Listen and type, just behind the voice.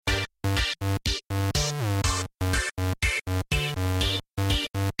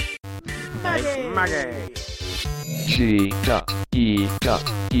Maggie. G duck E duck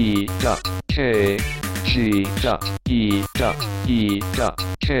E duck K G duck E duck E duck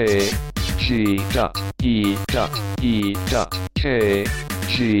K G duck E duck E duck K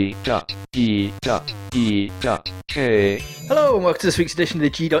G duck E duck E duck K. Hello and welcome to this week's edition of the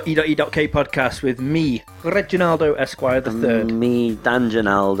G.E.E.K podcast with me, Reginaldo Esquire the Third. Me,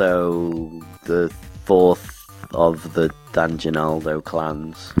 Danginaldo, the fourth of the Danginaldo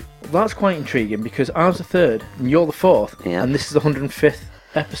clans. Well, that's quite intriguing because I was the third and you're the fourth, Yeah. and this is the 105th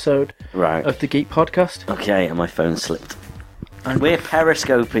episode Right. of the Geek podcast. Okay, and my phone slipped. And We're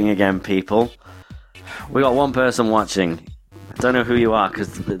periscoping again, people. We got one person watching. I don't know who you are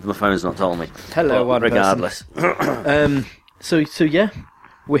because my phone's not told me. Hello, But one regardless. So yeah,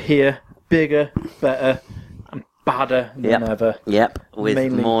 we're here, bigger, better, and badder than ever. Yep, with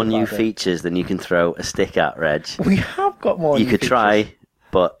Mainly more new badder. features than you can throw a stick at, Reg. We have got more. You new could features. try,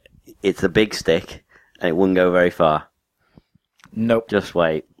 but it's a big stick and it wouldn't go very far. Nope. Just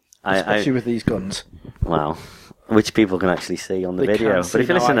wait. Especially with these guns. Wow. Which people can actually see on the They video. can't But see if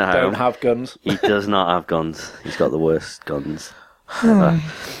you now listen I at don't home, have guns. he does not have guns. He's got the worst guns ever.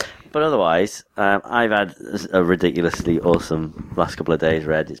 But otherwise, I've had a ridiculously awesome last couple of days,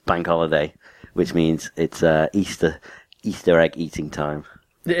 Red. It's bank holiday, which means it's Easter egg eating time.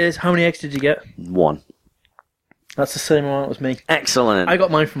 It is. How many eggs did you get? 1. That's the same amount as me. Excellent. I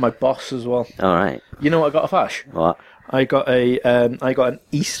got mine from my boss as well. All right. You know what I got off Ash? What? I got an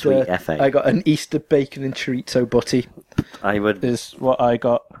Easter. Sweet FA. I got an Easter bacon and chorizo butty. I would Is what I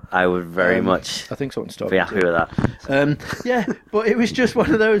got. very much I think someone's talking. be happy with that. Yeah, but it was just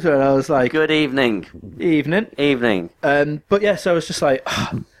one of those where I was like, Good evening. evening. Evening. But yeah, so I was just like,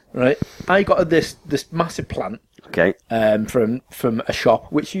 right. I got this massive plant Okay. from a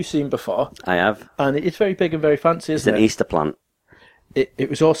shop which you've seen before, I have. and it's very big and very fancy, It's isn't an it? Easter plant. It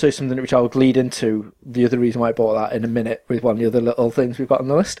was also something which I would lead into the other reason why I bought that in a minute with one of the other little things we've got on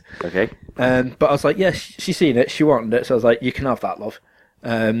the list. Okay. But I was like, yeah, she's seen it, she wanted it, so I was like, you can have that, love.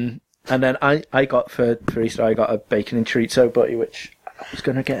 And then I got for Easter, I got a bacon and chorizo butty, which I was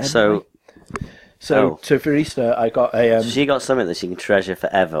going to get anyway. So for Easter, I got a... She got something that she can treasure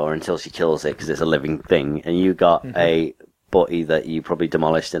forever or until she kills it because it's a living thing, and you got a butty that you probably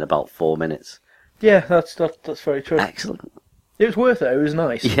demolished in about 4 minutes. yeah, that's very true. Excellent. It was worth it. It was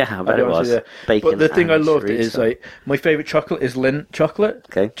nice. Yeah, I bet I'll be it honest was. with you. Bacon But the thing I and loved is chorizo. like my favourite chocolate is Lindt chocolate.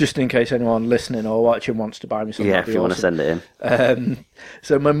 Okay. Just in case anyone listening or watching wants to buy me something. Yeah, that'd if be you want to awesome. send it in.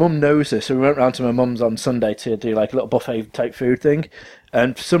 So my mum knows this. So we went round to my mum's on Sunday to do like a little buffet type food thing.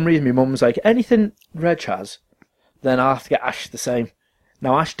 And for some reason, my mum was like, anything Reg has, then I'll have to get Ash the same.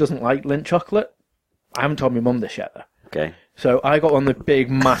 Now, Ash doesn't like Lindt chocolate. I haven't told my mum this yet, though. Okay. So I got one of the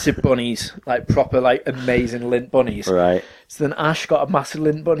big, massive bunnies, like proper, like amazing Lindt bunnies. Right. So then Ash got a massive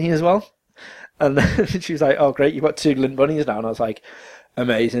Lindt bunny as well. And then she was like, oh, great, you've got 2 Lindt bunnies now. And I was like,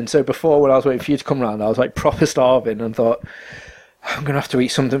 amazing. So before, when I was waiting for you to come round, I was like proper starving and thought, I'm going to have to eat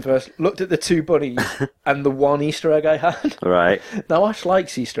something first. Looked at the 2 bunnies and the 1 Easter egg I had. Right. Now, Ash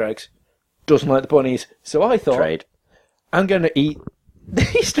likes Easter eggs, doesn't like the bunnies. So I thought, Trade. I'm going to eat the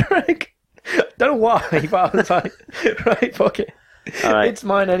Easter egg. Don't know why, but I was like, right, fuck it. All right. It's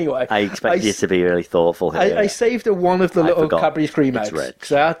mine anyway. I expect you to be really thoughtful here. I saved one of the I little forgot. Cadbury's cream It's eggs red.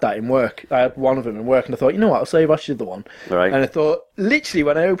 because I had that in work. I had one of them in work, and I thought, you know what, I'll save Ash's the one. Right. And I thought, literally,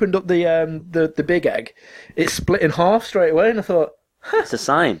 when I opened up the big egg, it split in half straight away, and I thought, It's a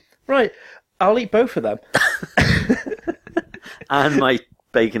sign. right, I'll eat both of them. And my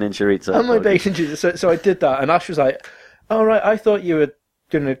bacon and chorizo. And my bacon cheese. So I did that, and Ash was like, "Oh right, I thought you were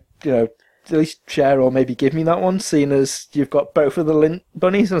gonna, at least share or maybe give me that one, seeing as you've got both of the Lindt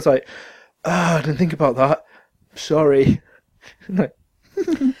bunnies." And I was like, "Oh, I didn't think about that. Sorry." Like,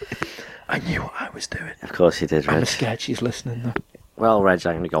 I knew what I was doing. Of course you did, I'm Reg. scared she's listening though. Well, Reg,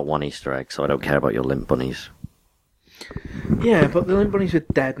 I only got 1 Easter egg, so I don't care about your Lindt bunnies. Yeah, but the Lindt bunnies were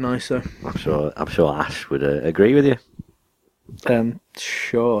dead nice though. I'm sure Ash would agree with you.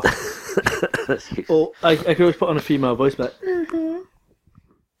 Sure. Or I could always put on a female voice, but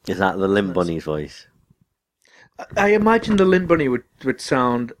Is that the Lindt bunny's voice? I imagine the Lindt bunny would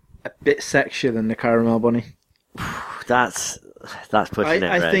sound a bit sexier than the caramel bunny. That's pushing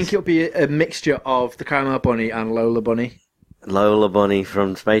it, I Reg. think it'll be a mixture of the caramel bunny and Lola bunny. Lola Bunny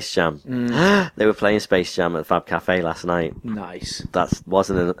from Space Jam. They were playing Space Jam at the Fab Cafe last night. Nice. That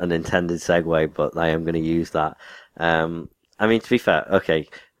wasn't an intended segue, but I am going to use that. I mean, to be fair, okay,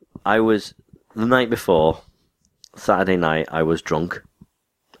 I was, the night before, Saturday night, I was drunk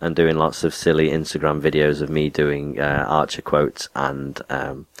and doing lots of silly Instagram videos of me doing Archer quotes and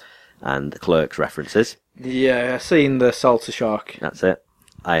Clerks references. Yeah, I've seen the salsa shark. That's it.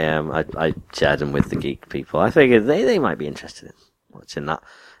 I shared them with the geek people. I figured they might be interested in watching that.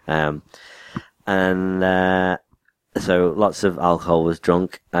 So lots of alcohol was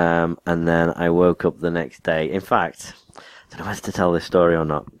drunk, and then I woke up the next day. In fact, I don't know whether to tell this story or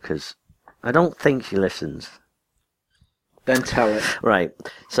not, because I don't think she listens. Then tell it. Right,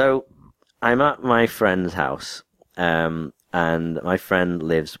 so I'm at my friend's house, and my friend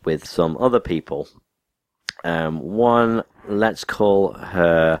lives with some other people. One, let's call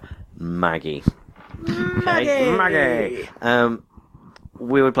her Maggie. Maggie!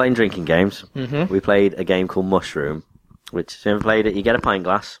 We were playing drinking games. Mm-hmm. We played a game called Mushroom, which, if you ever played it, you get a pint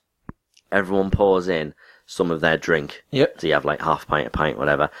glass, everyone pours in some of their drink. Yep. So you have like half a pint,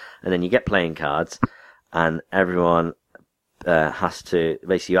 whatever, and then you get playing cards, and everyone has to,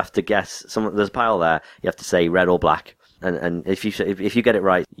 basically you have to guess, there's a pile there, you have to say red or black, and if you get it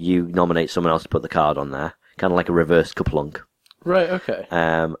right, you nominate someone else to put the card on there, kind of like a reverse Kaplunk. Right, okay.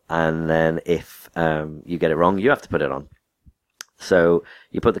 And then if you get it wrong, you have to put it on. So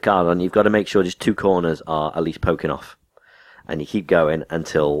you put the card on, you've got to make sure just 2 corners are at least poking off. And you keep going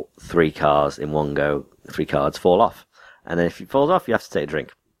until 3 cards fall off. And then if it falls off, you have to take a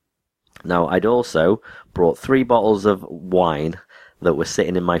drink. Now, I'd also brought 3 bottles of wine that were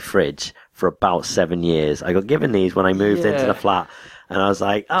sitting in my fridge for about 7 years. I got given these when I moved into the flat. And I was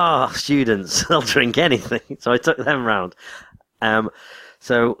like, students, they'll drink anything. So I took them round.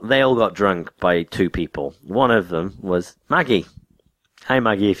 So they all got drunk by 2 people. One of them was Maggie. Hi,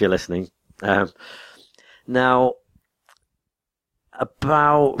 Maggie, if you're listening. Now,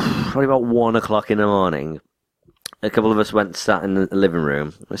 probably about 1 o'clock in the morning, a couple of us went and sat in the living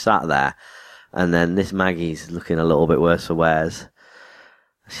room. We sat there, and then this Maggie's looking a little bit worse for wears.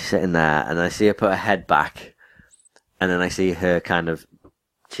 She's sitting there, and I see her put her head back, and then I see her kind of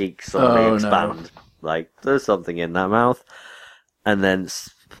cheeks suddenly expand. No. Like, there's something in that mouth. And then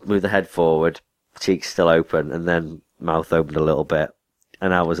move the head forward, cheeks still open, and then mouth opened a little bit.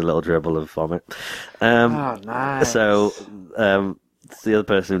 And I was a little dribble of vomit. Nice. So the other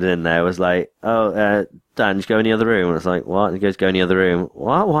person who was in there was like, Dan, just go in the other room. And I was like, what? And he goes, go in the other room.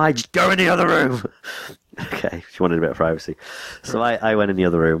 What? Why? Just go in the other room. Okay, she wanted a bit of privacy. So I went in the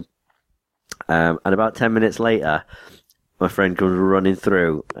other room. And about 10 minutes later, my friend comes running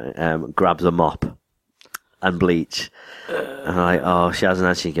through, grabs a mop and bleach. And I'm like, oh, she hasn't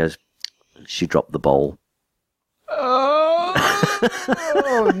actually. She goes, she dropped the bowl. Oh,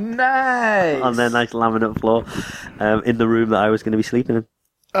 nice! On their nice laminate floor in the room that I was going to be sleeping in.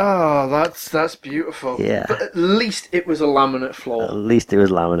 Oh, that's beautiful. Yeah. But at least it was a laminate floor. At least it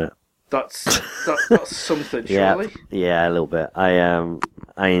was laminate. That's something, surely. Yeah, a little bit.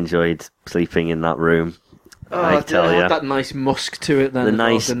 I enjoyed sleeping in that room. I tell you, that nice musk to it. Then the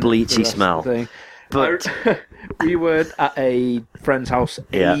nice bleachy smell. But we were at a friend's house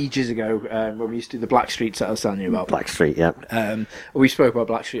ages ago when we used to do the Blackstreet that I was telling you about. Blackstreet, yeah. We spoke about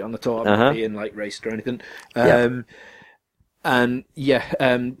Blackstreet on the tour, being like raced or anything. And round,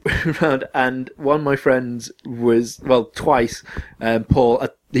 and one of my friends was, twice. Paul,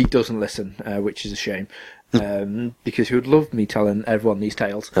 he doesn't listen, which is a shame. Because he would love me telling everyone these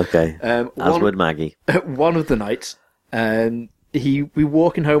tales. Okay. As would Maggie. One of the nights, we were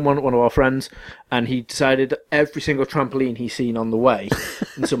walking home, one of our friends, and he decided every single trampoline he's seen on the way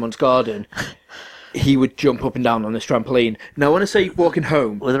in someone's garden, he would jump up and down on this trampoline. Now, when I say walking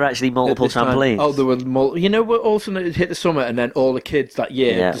home... Were there actually multiple trampolines? There were multiple... You know, all of a sudden it hit the summer, and then all the kids that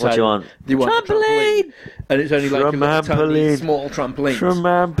year decided what do you want? They want trampoline! And it's only like a little tiny, small trampoline.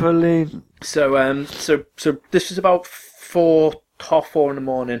 Trampoline! So this was about 4 in the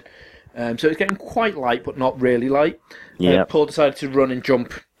morning. So it's getting quite light, but not really light. Paul decided to run and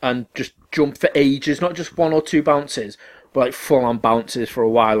jump for ages, not just 1 or 2 bounces, but like full-on bounces for a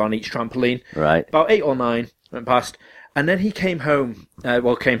while on each trampoline. Right. About 8 or 9 went past, and then he came home.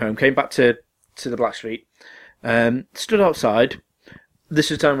 Came back to the Blackstreet, stood outside. This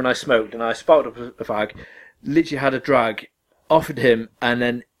was the time when I smoked, and I sparked up a fag, literally had a drag, offered him, and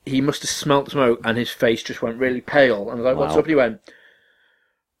then he must have smelt the smoke, and his face just went really pale. And I was like, "What's up?" And he went,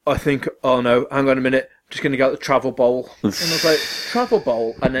 I think, oh no, hang on a minute, I'm just going to get the travel bowl. And I was like, travel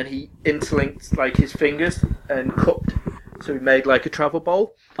bowl? And then he interlinked like his fingers and cupped, so he made like a travel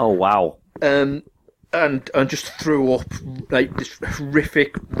bowl. Oh, wow. And just threw up like this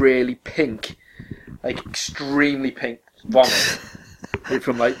horrific, really pink, like extremely pink vomit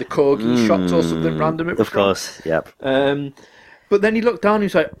from like the corgi shots or something random. It was of course, yep. But then he looked down and he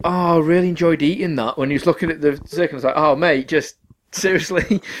was like, oh, I really enjoyed eating that. When he was looking at the circle, I was like, oh, mate, just...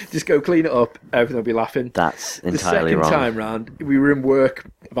 Seriously, just go clean it up. Everything will be laughing. That's entirely wrong. The second wrong. time round, we were in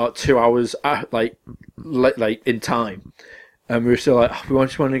work about 2 hours, in time. And we were still like, we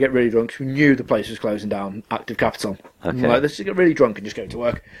just wanted to get really drunk because we knew the place was closing down, Active Capital. And we're Okay. like, let's just get really drunk and just go to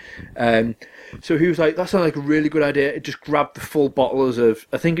work. So he was like, that sounds like a really good idea. It just grabbed the full bottles of,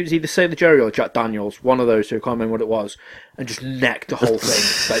 I think it was either Sailor Jerry or Jack Daniels, one of those, so I can't remember what it was, and just necked the whole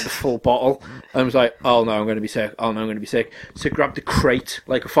thing, like the full bottle. And was like, oh no, I'm going to be sick. Oh no, I'm going to be sick. So grabbed the crate,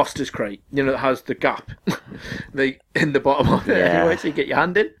 like a Foster's crate, that has the gap in the bottom of it Yeah. anyway, so you get your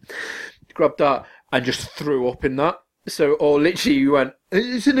hand in. Grabbed that and just threw up in that. So, or literally, you went,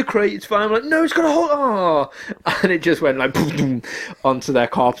 it's in the crate, it's fine. I'm like, no, it's got a hole. Oh. And it just went like boom, onto their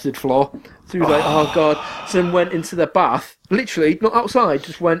carpeted floor. So he was like, oh God. So then went into their bath, literally, not outside,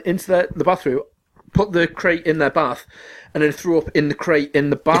 just went into the bathroom, put the crate in their bath, and then threw up in the crate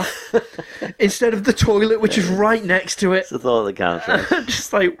in the bath instead of the toilet, which is right next to it. It's the thought that counts. Right?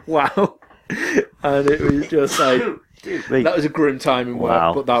 Just like, wow. And it was just like, Wait, that was a grim time in work,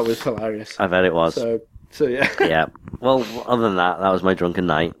 Wow. but that was hilarious. I bet it was. So yeah. Yeah. Well, other than that, that was my drunken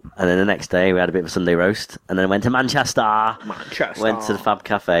night. And then the next day, we had a bit of a Sunday roast. And then went to Manchester. Manchester. Went to the Fab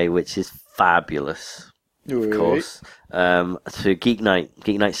Cafe, which is fabulous, of course. To Geek Night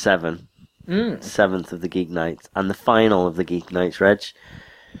 7. 7th of the Geek Nights. And the final of the Geek Nights, Reg.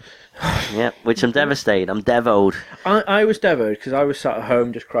 Yeah, which I'm devastated. I'm devoed. I was devoted because I was sat at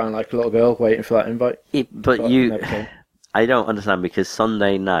home just crying like a little girl waiting for that invite. But But you... never came. I don't understand because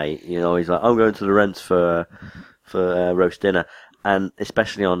Sunday night, he's like, I'm going to the Rents for roast dinner. And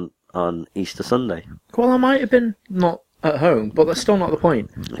especially on Easter Sunday. Well, I might have been not at home, but that's still not the point.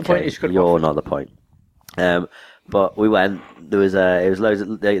 The point is, You're not the point. But we went. There was it was loads.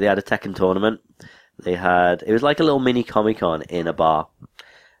 They had a Tekken tournament. It was like a little mini Comic-Con in a bar.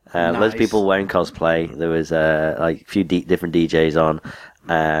 Loads Nice. of people wearing cosplay. There was like a few different DJs on.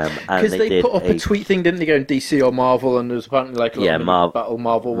 And because they put up a tweet thing, didn't they, going DC or Marvel, and there was apparently like a little mini battle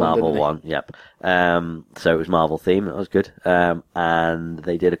Marvel one. Marvel didn't they? one, yep. So it was Marvel theme. That was good. And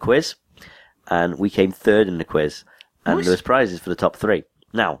they did a quiz, and we came third in the quiz, and Nice. there was prizes for the top 3.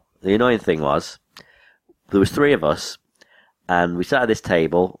 Now the annoying thing was there was 3 of us, and we sat at this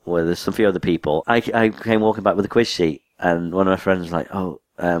table where there's some few other people. I came walking back with a quiz sheet, and one of my friends was like, "Oh,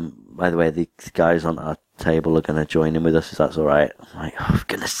 by the way, the guys on our table are going to join in with us, if that's all right." I'm like, "Oh, for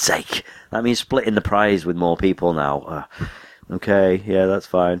goodness sake. That means splitting the prize with more people now." Okay, yeah, that's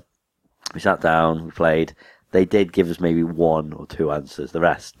fine. We sat down, we played. They did give us maybe 1 or 2 answers. The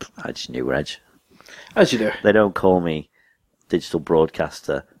rest, I just knew, Reg. As you do. They don't call me digital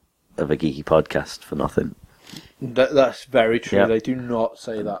broadcaster of a geeky podcast for nothing. That's very true. Yep. They do not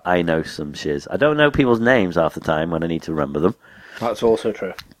say that. I know some shiz. I don't know people's names half the time when I need to remember them, That's also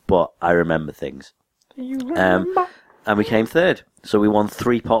true. but I remember things. You remember? And we came third. So we won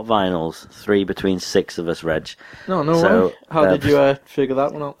 3 pop vinyls, 3 between 6 of us, Reg. No so, way. How did you figure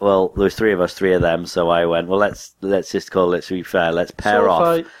that one out? Well, there was 3 of us, 3 of them, so I went, well, let's just call it, to be fair, let's pair Sword off.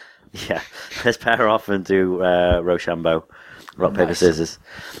 fight. Yeah, let's pair off and do Rochambeau. Rock, paper, Nice. scissors.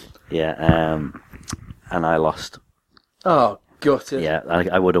 Yeah, and I lost. Oh, gutted. Yeah,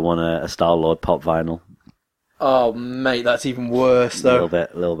 I would have won a Star-Lord pop vinyl. Oh, mate, that's even worse, A though.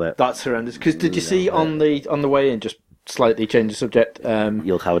 little bit. That's horrendous. Because did you see on the way in, just slightly change the subject,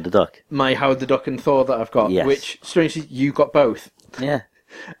 You'll Howard the Duck. my Howard the Duck and Thor that I've got, Yes. which, strangely, you got both, Yeah,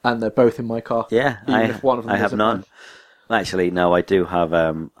 and they're both in my car. yeah. Even if one of them I have isn't none. mine. Actually, no, I do have.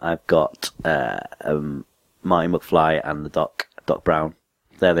 I've got Marty McFly and the Doc Brown.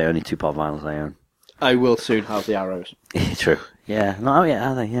 They're the only 2 pop vinyls I own. I will soon have the arrows. True. Yeah. No.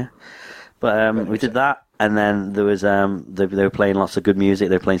 Yeah. Are they? Yeah. But we did that, and then there was they were playing lots of good music.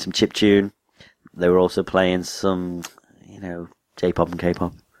 They were playing some chiptune. They were also playing some, J-pop and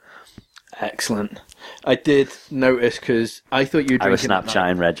K-pop. Excellent. I did notice, because I thought you were I was drinking that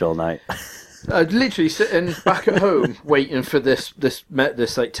night. Snapchatting Reg all night. I was literally sitting back at home waiting for this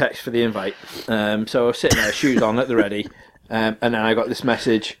like text for the invite. So I was sitting there, shoes on at the ready, and then I got this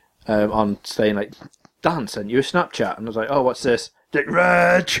message on saying like, "Dan sent you a Snapchat," and I was like, "Oh, what's this?" Like,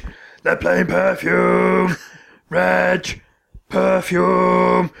 Reg, they're playing Perfume. Reg,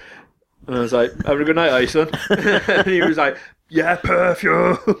 Perfume. And I was like, "Having a good night, Ison." And he was like, "Yeah,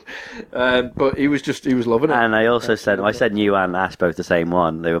 Perfume." But he was loving it. And I also said you and Ash both the same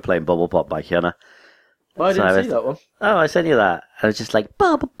one. They were playing Bubble Pop by Kiana. Well, I so didn't I see was- that one. Oh, I sent you that. I was just like,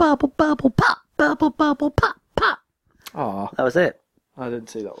 bubble, bubble, bubble, pop, bubble, bubble, pop, pop. Oh, That was it. I didn't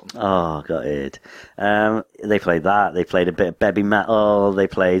see that one. Oh, got it. They played that. They played a bit of baby metal. They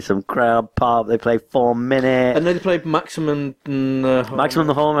played some crowd pop. They played 4 Minute. And then they played Maximum. Maximum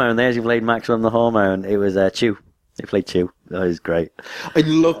the Hormone. They actually played Maximum the Hormone. It was Chew. They played Chew. That was great. I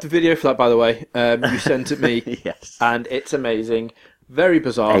love the video for that, by the way. You sent it me, Yes. and it's amazing. Very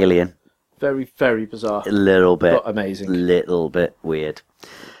bizarre. Alien. Very, very bizarre. A little bit. But amazing. Little bit weird.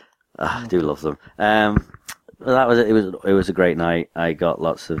 I do love them. Well, that was it. It was a great night. I got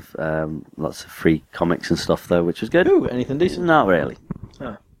lots of free comics and stuff though, which was good. Ooh, anything decent? Not really.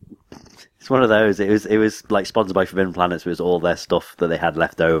 Oh. It's one of those. It was like sponsored by Forbidden Planets. It was all their stuff that they had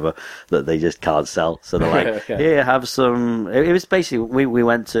left over that they just can't sell. So they're like, Okay. here, have some. It was basically we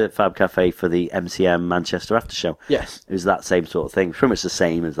went to Fab Cafe for the MCM Manchester after show. Yes. It was that same sort of thing, pretty much the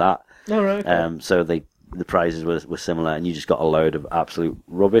same as that. All right. Okay. So the prizes were similar, and you just got a load of absolute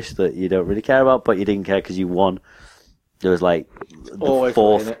rubbish that you don't really care about, but you didn't care because you won. There was like the Always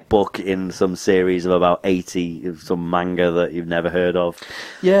fourth playing it. book in some series of about 80 of some manga that you've never heard of.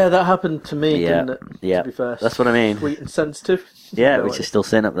 Yeah, that happened to me, Yeah, didn't it? yeah, To be fair. that's what I mean. Sweet and sensitive. Yeah, No, which is still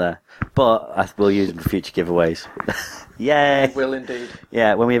sitting up there. But we'll use them for future giveaways. Yay! will indeed.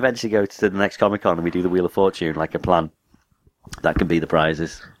 Yeah, when we eventually go to the next Comic Con and we do the Wheel of Fortune like a plan, that can be the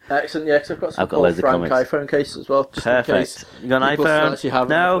prizes. Excellent, yeah, 'cause I've got some I've got loads of Frank comics. iPhone cases as well, just in case. Perfect. You got an people still iPhone? actually have an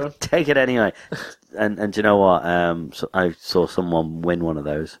No, iPhone. take it anyway. And do you know what? So I saw someone win one of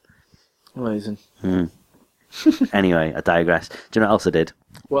those. Amazing. Anyway, I digress. Do you know what else I did?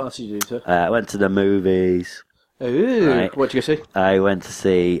 What else did you do, sir? I went to the movies. Ooh, Right. what did you see? I went to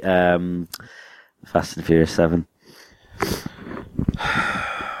see Fast and Furious 7.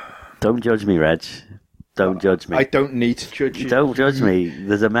 Don't judge me, Reg. Don't judge me. I don't need to judge you. Don't judge me.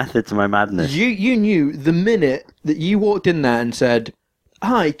 There's a method to my madness. You knew the minute that you walked in there and said,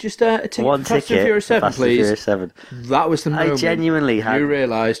 "Hi, just a ticket One for Fast ticket and Furious for 7, Fast and please." Furious 7. That was the moment I genuinely had. you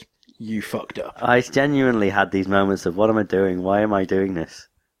realised you fucked up. I genuinely had these moments of, what am I doing? Why am I doing this?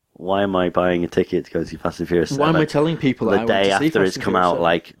 Why am I buying a ticket to go see Fast and Furious 7? Why am I telling people that the I day want to see after Fast it's and come Furious out, 7?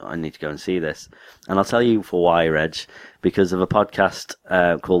 like, I need to go and see this. And I'll tell you for why, Reg. Because of a podcast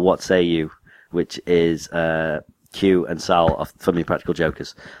called What Say You, which is Q and Sal of Funny Practical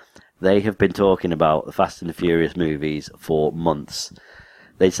Jokers. They have been talking about the Fast and the Furious movies for months.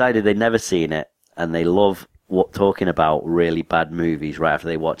 They decided they'd never seen it, and they love talking about really bad movies right after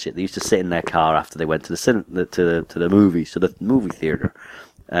they watch it. They used to sit in their car after they went to the movies, to the movie theater,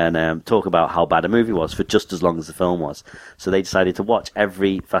 and talk about how bad a movie was for just as long as the film was. So they decided to watch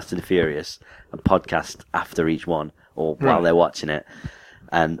every Fast and the Furious and podcast after each one, or while they're watching it,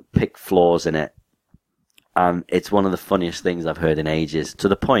 and pick flaws in it. And it's one of the funniest things I've heard in ages, to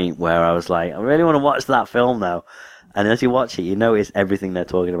the point where I was like, I really want to watch that film now. And as you watch it, you notice everything they're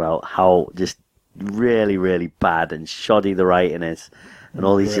talking about, how just really, really bad and shoddy the writing is, and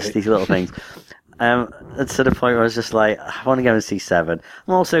all these just these little things. It's to the point where I was just like, I want to go and see 7.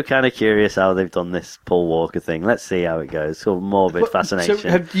 I'm also kind of curious how they've done this Paul Walker thing. Let's see how it goes. Sort of morbid fascination. So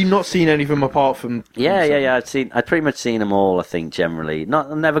have you not seen any of them apart from? Yeah. I'd pretty much seen them all. I think generally,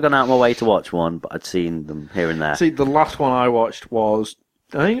 I've never gone out of my way to watch one, but I'd seen them here and there. See, the last one I watched was,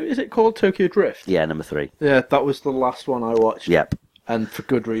 I think, is it called Tokyo Drift? Yeah, number 3. Yeah, that was the last one I watched. Yep. And for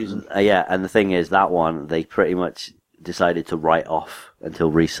good reason. Yeah, and the thing is, that one they pretty much decided to write off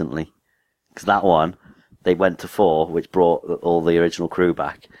until recently, because that one they went to 4, which brought all the original crew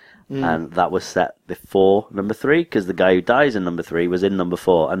back. And that was set before number 3, because the guy who dies in number 3 was in number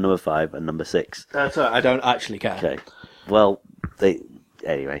 4 and number 5 and number 6. That's right, I don't actually care. Okay. Well, they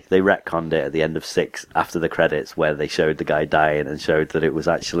retconned it at the end of 6 after the credits, where they showed the guy dying and showed that it was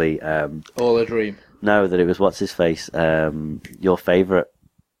actually All a dream. no, that it was what's his face, your favourite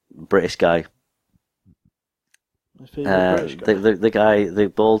British guy, My favourite British guy. the guy, the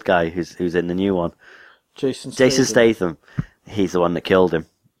bald guy who's in the new one, Jason Statham. He's the one that killed him.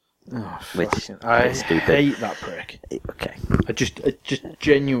 Oh, Which fucking- I is stupid. hate that prick. Okay, I just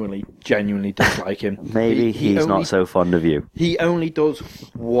genuinely dislike him. maybe He he's only- not so fond of you. He only does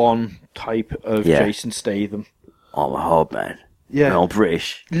one type of Yeah. Jason Statham. I'm a hard man. Yeah. I'm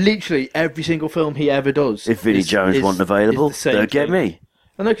British. Literally every single film he ever does. If Vinnie Jones wasn't available, is the same don't get thing. me.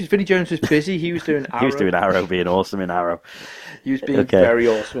 I know, because Vinnie Jones was busy. He was doing Arrow. He was doing Arrow, being awesome in Arrow. He was being Okay. very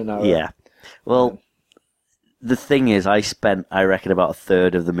awesome in Arrow. Yeah. Well, the thing is, I spent, I reckon, about a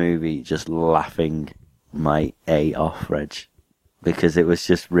third of the movie just laughing my A off, Reg. Because it was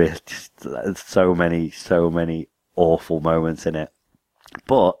just really, so many awful moments in it.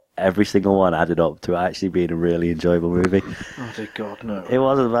 But every single one added up to actually being a really enjoyable movie. Oh, dear God, no. It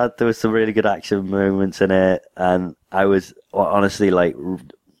wasn't bad. There was some really good action moments in it. And I was honestly like,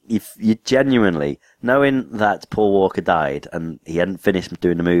 if you genuinely, knowing that Paul Walker died and he hadn't finished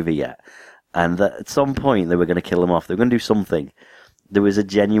doing the movie yet, and that at some point they were going to kill him off, they were going to do something. There was a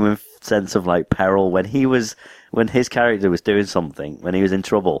genuine sense of like peril when his character was doing something, when he was in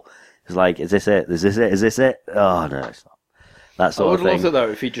trouble. It was like, is this it? Is this it? Is this it? Oh no, it's not. That I sort would of thing. love it though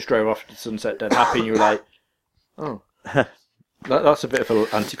if he just drove off to Sunset dead happy and you were like, oh. That's a bit of an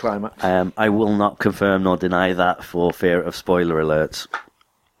anticlimax. I will not confirm nor deny that for fear of spoiler alerts.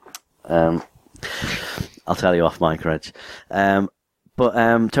 I'll tell you off mic, Reg. But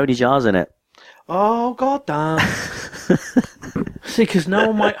Tony Jaa's in it. Oh, god damn. See, because no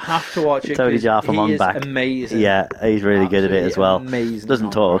one might have to watch it. Tony Jaa from On Back. Amazing. Yeah, he's really good at it as well. Amazing.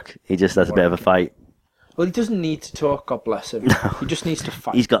 Doesn't talk, he just has a bit of a fight. Well, he doesn't need to talk, God bless him. No. He just needs to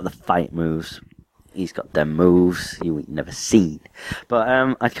fight. He's got the fight moves. He's got them moves you ain't never seen. But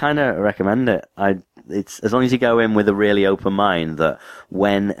I kind of recommend it. It's as long as you go in with a really open mind that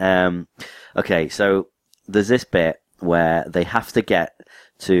when okay, so there's this bit where they have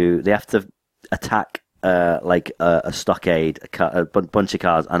to attack like a stockade, a bunch of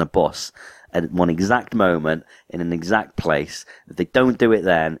cars and a bus at one exact moment in an exact place. If they don't do it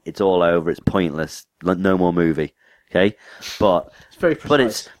then, it's all over. It's pointless. No more movie. Okay, but It's very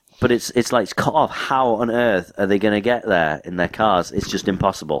precise. But it's like it's cut off. How on earth are they going to get there in their cars? It's just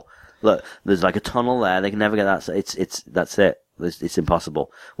impossible. Look, there's like a tunnel there. They can never get that. That's it. It's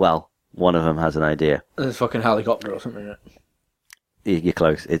impossible. Well, one of them has an idea. There's a fucking helicopter or something in it. You're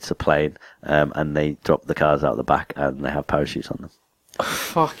close. It's a plane, and they drop the cars out the back, and they have parachutes on them.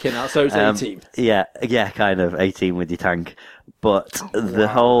 Fucking hell. So it's 18. Yeah, kind of 18 with your tank. But the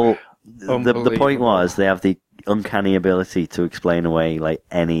whole the point was they have the uncanny ability to explain away like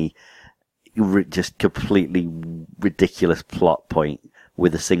any just completely ridiculous plot point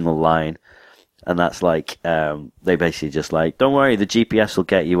with a single line, and that's like they basically just like, don't worry, the GPS will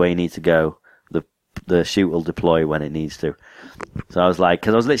get you where you need to go. The chute will deploy when it needs to. So I was like,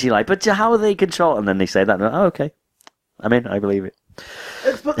 because I was literally like, but how are they control? And then they say that, and I'm like, oh, okay, I'm in, I believe it.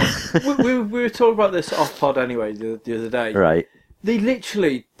 But we were talking about this off pod anyway the other day. Right. They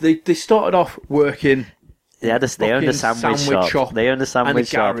literally they started off working. They owned a sandwich shop. They owned a sandwich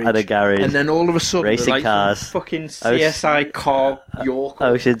shop and a garage. And then all of a sudden, racing like cars. Fucking CSI car York.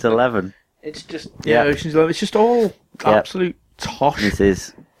 Ocean's 11. It's just Yeah. Ocean's 11. It's just all absolute tosh. This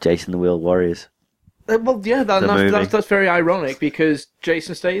is Jason the Wheel Warriors. Well, yeah, The movie. that's very ironic because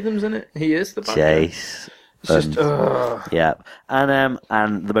Jason Statham's in it. He is the bad guy. Chase. It's just Yeah,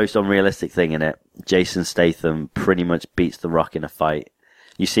 and the most unrealistic thing in it, Jason Statham pretty much beats The Rock in a fight.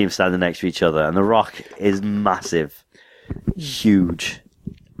 You see him standing next to each other, and The Rock is massive, huge.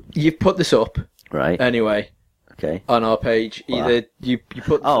 You've put this up Right. anyway Okay. on our page. Wow. Either you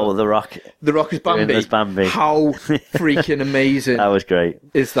put this Oh, up. The Rock. The Rock is Bambi. Doing this Bambi. How freaking amazing That was great.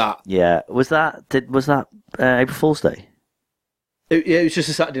 is that? Yeah. Was that April Fool's Day? It was just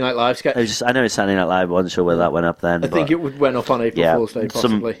a Saturday Night Live sketch. I know it's Saturday Night Live. I wasn't sure whether that went up then. I think it went up on April Fool's Day,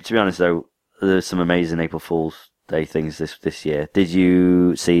 possibly. To be honest, though, there's some amazing April Fool's Day things this year. Did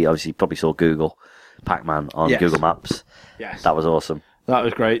you see? Obviously, you probably saw Google Pac-Man on Yes. Google Maps. Yes. That was awesome. That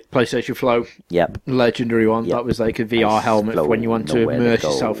was great. PlayStation Flow, Yep. legendary one. Yep. That was like a VR helmet for when you want to Nowhere to immerse go.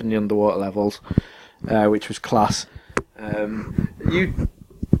 yourself in the underwater levels, which was class.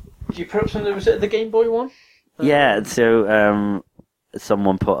 You put up something? Was it the Game Boy one? Yeah. So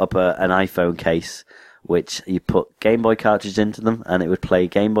someone put up an iPhone case, which you put Game Boy cartridges into them, and it would play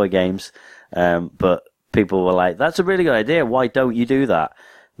Game Boy games. But people were like, "That's a really good idea. Why don't you do that?"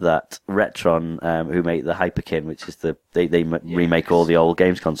 That Retron, who make the Hyperkin, which is they remake all the old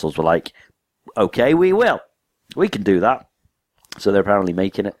games consoles, were like, "Okay, we will. We can do that." So they're apparently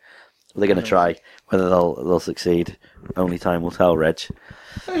making it. They're going to try. Whether they'll succeed, only time will tell. Reg.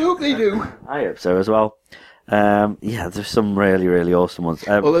 I hope they do. I hope so as well. Yeah, there's some really, really awesome ones.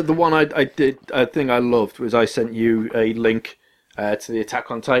 Well, the one I think I loved was I sent you a link to the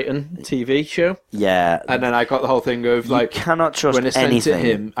Attack on Titan TV show, Yeah, and then I got the whole thing of you like cannot trust when I sent anything. it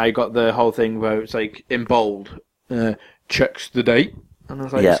him, I got the whole thing where it's like in bold, checks the date, and I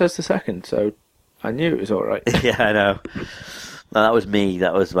was like, Yeah. it says the second, so I knew it was all right. Yeah, I know. No, that was me.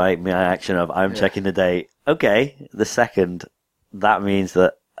 That was my action of I'm checking the date. Okay, the second. That means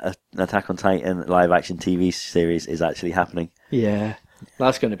that an Attack on Titan live action TV series is actually happening. Yeah,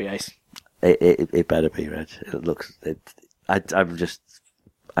 that's going to be ace. It better be, Reg. It looks. I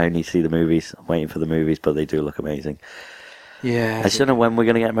need to see the movies. I'm waiting for the movies, but they do look amazing. Yeah, I just don't know when we're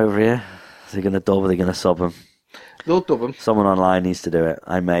going to get them over here. Are they going to dub? Are they going to sub them? they'll dub them. Someone online needs to do it.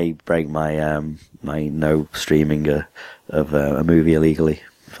 I may break my my no streaming of a movie illegally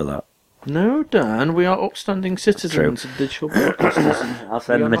for that. No, Dan, we are upstanding citizens of digital broadcasters. I'll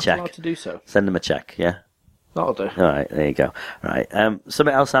send them a Not check. allowed to do so. Send them a check, yeah? That'll do. All right, there you go. Right,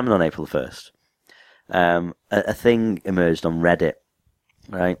 something else happened on April the 1st. A thing emerged on Reddit,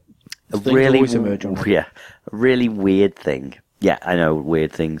 right? Things always emerge on Reddit. Yeah, a really weird thing. Yeah, I know,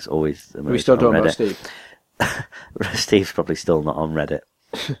 weird things always emerge Are we still on talking Reddit. about Steve? Steve's probably still not on Reddit.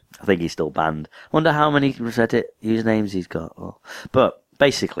 I think he's still banned. Wonder how many Reddit usernames he's got. Oh. But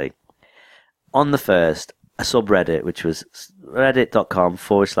basically, on the first, a subreddit, which was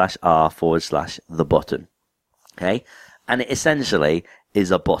reddit.com/r/the button. Okay? And it essentially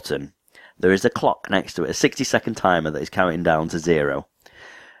is a button. There is a clock next to it, a 60-second timer that is counting down to 0.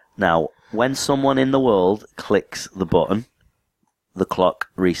 Now, when someone in the world clicks the button, the clock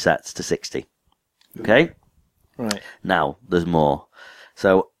resets to 60. Okay? Right. Now, there's more.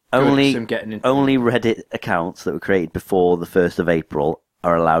 So, Good, only so I'm getting into only Reddit accounts that were created before the 1st of April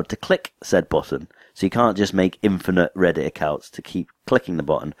are allowed to click said button. So you can't just make infinite Reddit accounts to keep clicking the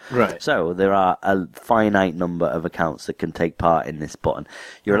button. Right. So there are a finite number of accounts that can take part in this button.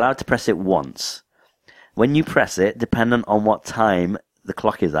 You're allowed to press it once. When you press it, dependent on what time the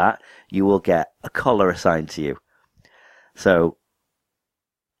clock is at, you will get a colour assigned to you. So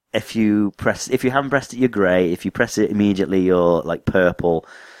if you haven't pressed it, you're grey. If you press it immediately, you're like purple.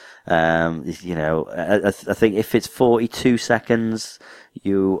 You know, I think if it's 42 seconds,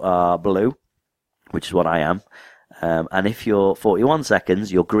 you are blue, which is what I am. And if you're 41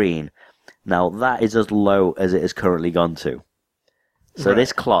 seconds, you're green. Now, that is as low as it has currently gone to. So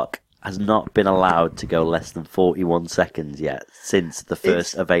this clock has not been allowed to go less than 41 seconds yet since the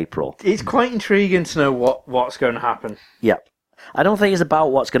 1st of April. It's quite intriguing to know what's going to happen. Yeah. I don't think it's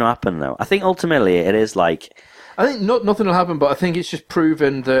about what's going to happen, though. I think ultimately it is like... I think nothing will happen, but I think it's just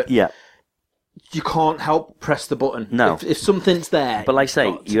proven that you can't help press the button. No. If something's there... But like I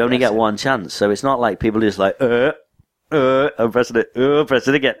say, you only get one chance, so it's not like people are just like, I'm pressing it, press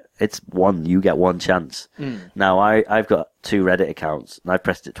it again. It's one, you get one chance. Now, I've got 2 Reddit accounts, and I've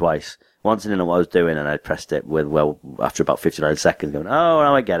pressed it twice. Once I didn't know what I was doing, and I pressed it after about 59 seconds, going, oh,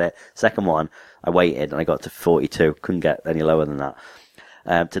 now I get it. Second one, I waited, and I got to 42. Couldn't get any lower than that.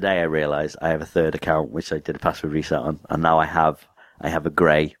 Today I realised I have a 3rd account, which I did a password reset on, and now I have a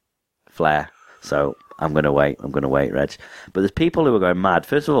grey flare. So I'm going to wait, Reg. But there's people who are going mad.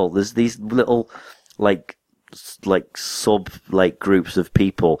 First of all, there's these little, groups of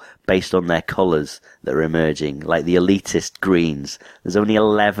people based on their colours that are emerging, like the elitist greens. There's only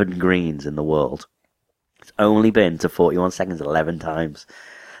 11 greens in the world. It's only been to 41 seconds 11 times.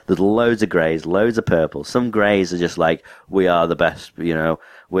 There's loads of greys, loads of purples. Some greys are just like, we are the best, you know,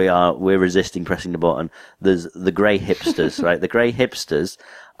 we're resisting pressing the button. There's the grey hipsters, right? The grey hipsters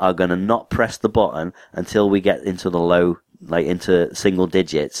are going to not press the button until we get into the low, into single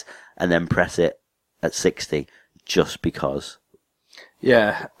digits, and then press it at 60, just because.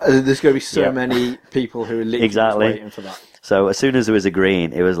 Yeah, there's going to be so many people who are literally just waiting for that. So as soon as there was a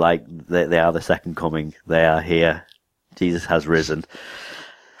green, it was like, they are the second coming. They are here. Jesus has risen.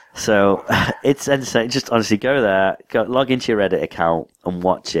 So it's insane. Just honestly go there, log into your Reddit account and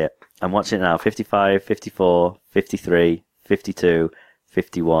watch it. I'm watching it now. 55, 54, 53, 52,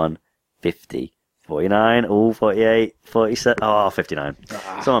 51, 50, 49, 48, 47, 59.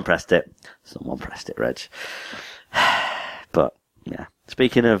 Someone pressed it, Reg. But, yeah.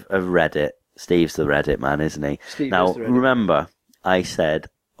 Speaking of Reddit, Steve's the Reddit man, isn't he? Now, remember, I said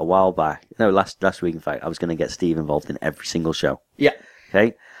a while back, last week in fact, I was going to get Steve involved in every single show. Yeah.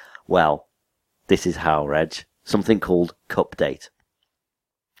 Okay? Well, this is how, Reg. Something called Cup Date.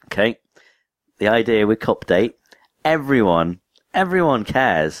 Okay? The idea with Cup Date, everyone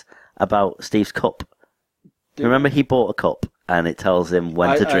cares about Steve's cup. Remember, he bought a cup, and it tells him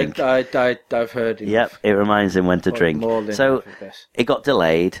when to drink. I've heard him. Yep, it reminds him when to drink. So, it got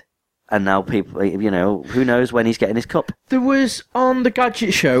delayed, and now people, who knows when he's getting his cup. There was, on the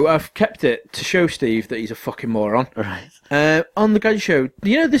Gadget Show, I've kept it to show Steve that he's a fucking moron. Right. On the Gadget Show,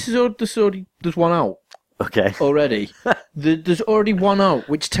 there's one out. Okay. Already. There's already one out,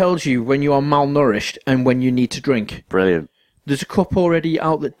 which tells you when you are malnourished and when you need to drink. Brilliant. There's a cup already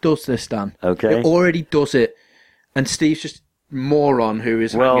out that does this, Dan. Okay. It already does it. And Steve's just a moron who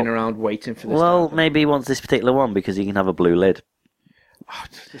is hanging around waiting for this. Well, maybe he wants this particular one because he can have a blue lid.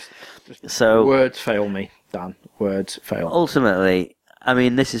 So words fail me, Dan. Words fail. Ultimately, I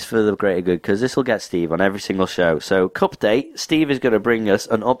mean, this is for the greater good because this will get Steve on every single show. So, Cup Date, Steve is going to bring us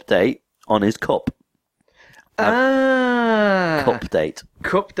an update on his cup. Cup Date.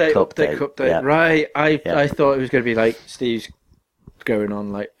 Cup Date. Yeah. Right. I thought it was going to be like Steve's going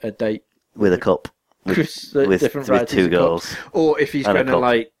on like a date with a cup. With different with 2 girls. Cups. Or if he's going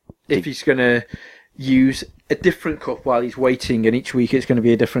to he's going to use a different cup while he's waiting, and each week it's going to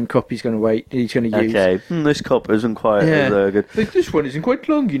be a different cup he's going to use. Okay, this cup isn't quite as good. Like, this one isn't quite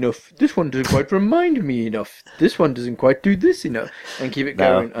long enough. This one doesn't quite remind me enough. This one doesn't quite do this enough. And keep it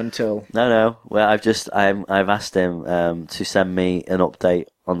going until... No. Well, I've asked him to send me an update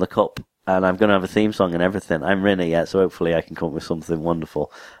on the cup, and I'm going to have a theme song and everything. I'm written it yet, so hopefully I can come up with something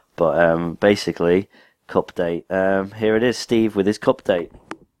wonderful. But basically, cup date. Here it is, Steve with his cup date.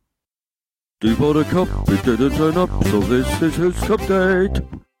 Steve bought a cup, it didn't turn up, so this is his cup date.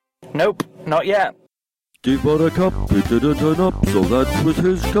 Nope, not yet. Steve bought a cup, it didn't turn up, so that was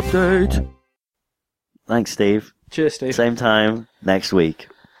his cup date. Thanks, Steve. Cheers, Steve. Same time next week.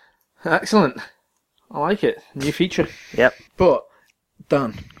 Excellent. I like it. New feature. Yep. But,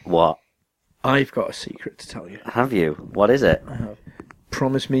 Dan, What? I've got a secret to tell you. Have you? What is it? I have.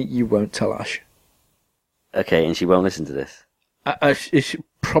 Promise me you won't tell Ash. Okay, and she won't listen to this. It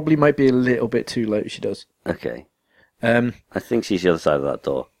probably might be a little bit too late if she does. Okay. I think she's the other side of that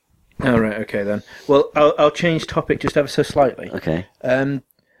door. All right, okay then. Well, I'll change topic just ever so slightly. Okay.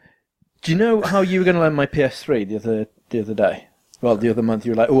 Do you know how you were going to lend my PS3 the other day? Well, the other month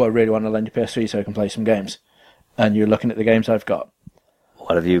you were like, oh, I really want to lend your PS3 so I can play some games. And you're looking at the games I've got.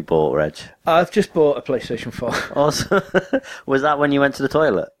 What have you bought, Reg? I've just bought a PlayStation 4. Also, was that when you went to the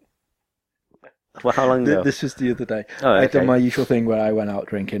toilet? Well, how long ago? This was the other day. Oh, okay. I'd done my usual thing where I went out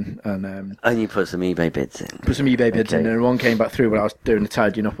drinking and And you put some eBay bids in. put some eBay bids in, Okay. and one came back through when I was doing the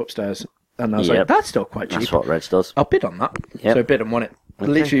tidying up upstairs. And I was like, Yep. that's still quite cheap. That's what Reg does. I'll bid on that. Yep. So I bid and won it.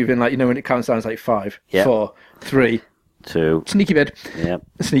 Okay. Literally, even like, when it counts down, it's like 5, Yep. 4, 3, 2. sneaky bid. Yep.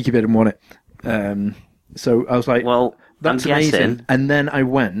 Sneaky bid and won it. So I was like, Well, that's I'm amazing. guessing. And then I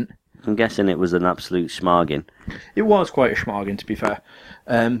went. I'm guessing it was an absolute schmargin. It was quite a schmargin, to be fair.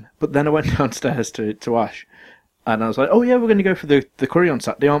 But then I went downstairs to Ash. And I was like, oh yeah, we're going to go for the curry on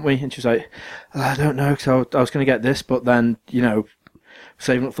Saturday, aren't we? And she was like, I don't know, because I was going to get this, but then,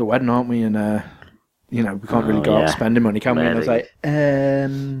 saving up for the wedding, aren't we? And, we can't really go out spending money, can we? And I was like,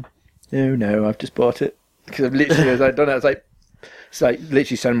 no, I've just bought it. Because I've literally, as I'd done it, I was like, it's like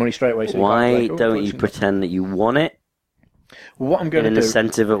literally send money straight away. So Why you can't, don't you pretend that you want it? Well, what I'm going An to do,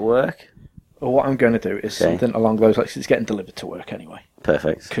 incentive at work? or what I'm going to do is Okay. something along those lines. It's getting delivered to work anyway,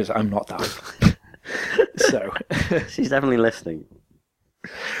 Perfect. because I'm not that. So, She's definitely listening.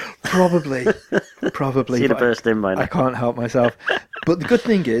 probably. She'd have but burst in by now. I can't help myself. But the good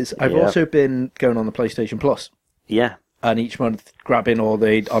thing is, I've Yeah. also been going on the PlayStation Plus, Yeah. and each month grabbing all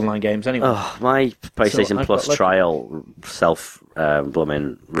the online games anyway. Oh, my PlayStation I've Plus got, like- trial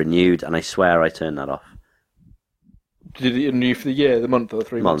blooming renewed, and I swear I turned that off. Did it renew for the year, the month, or the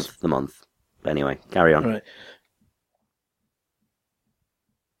 3 months? The month. Anyway, carry on. Right.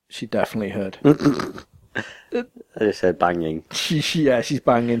 She definitely heard. I just said banging. She's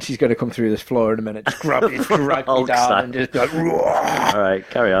banging. She's going to come through this floor in a minute. Just grab me, drag me Hulk down, style. and just be like. "Roar." All right,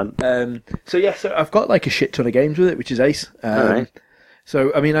 carry on. So I've got like a shit ton of games with it, which is ace. Alright.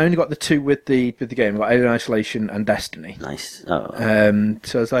 So I mean, I only got the two with the game, like Alien Isolation and Destiny. Nice. Oh,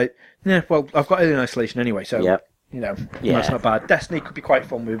 So I was like, yeah, well, I've got Alien Isolation anyway, so Yep. that's not bad. Destiny could be quite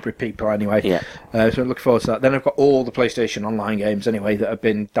fun with people anyway. Yeah. So I'm looking forward to that. Then I've got all the PlayStation Online games anyway that have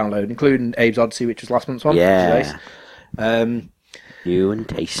been downloaded, including Abe's Odyssey, which was last month's one. Yeah. Which is ace. you and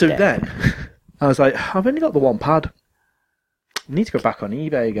Taste. So then I was like, I've only got the one pad. I need to go back on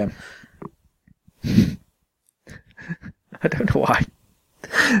eBay again. I don't know why.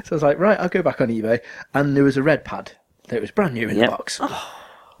 So I was like, right, I'll go back on eBay. And there was a red pad that was brand new in the box. And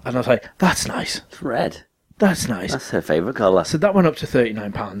I was like, that's nice. It's red. That's nice. That's her favourite colour. So that went up to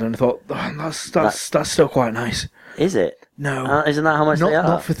 £39, and I thought, oh, that's still quite nice. Is it? No. Isn't that how much they are?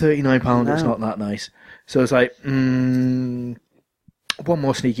 Not for £39, it's No. not that nice. So I was like, one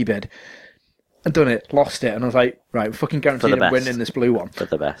more sneaky bid. I'd done it, lost it, and I was like, right, we're fucking guaranteed I'm best. winning this blue one. For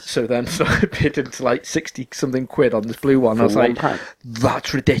the best. So then I bid into like 60-something quid on this blue one. I was one like, pad?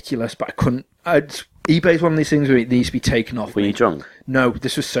 that's ridiculous, but I couldn't. eBay's one of these things where it needs to be taken off Were me. you drunk? No,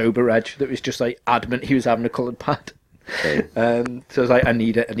 this was sober Reg that was just like adamant he was having a coloured pad. Okay. So I was like, I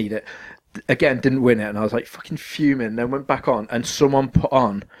need it. Again, didn't win it, and I was like fucking fuming. Then went back on, and someone put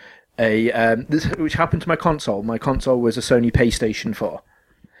on which happened to my console. My console was a Sony PlayStation 4,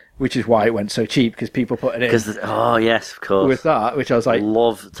 which is why it went so cheap, because people put it in Oh, yes, of course. with that, which I was like,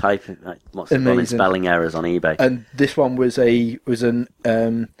 Love typing, what's it called in Amazing. spelling errors on eBay. and this one was an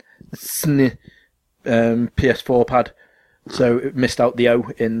PS4 pad, so it missed out the O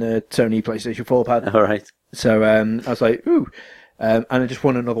in the Sony PlayStation 4 pad. All right. So I was like, ooh, and I just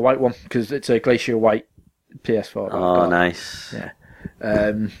won another white one because it's a Glacier White PS4. that I've Oh, got. nice. Yeah.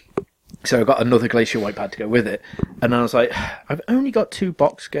 So I got another Glacier White pad to go with it, and I was like, I've only got 2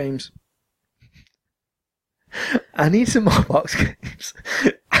 box games. I need some more box games.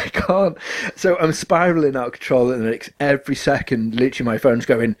 I can't. So I'm spiraling out of control, and every second, literally, my phone's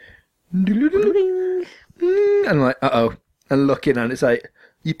going, and I'm like, and looking, and it's like,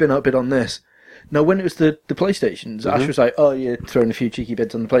 you've been outbid on this. Now, when it was the PlayStations, Ash was like, "Oh, you're throwing a few cheeky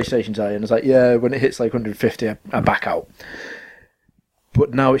bids on the PlayStations, are you?" And I was like, "Yeah." When it hits like 150, I back out.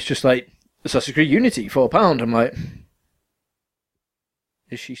 But now it's just like Assassin's Creed Unity, £4. I'm like,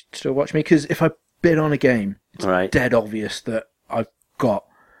 is she still watching me? Because if I bid on a game, it's Right. dead obvious that I've got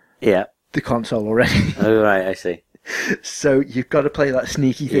Yeah. the console already. Oh, right, I see. So you've got to play that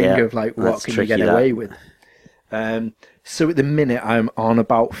sneaky thing Yeah, of like, what that's can you tricky, get that. away with? So at the minute, I'm on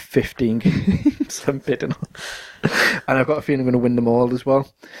about 15 games I'm bidding on. And I've got a feeling I'm going to win them all as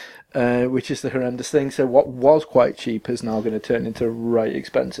well, which is the horrendous thing. So what was quite cheap is now going to turn into right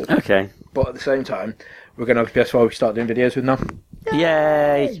expensive. Okay. But at the same time, we're going to have a PS4 we can start doing videos with now.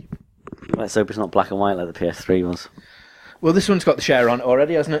 Yay! Let's hope it's not black and white like the PS3 was. Well, this one's got the share on it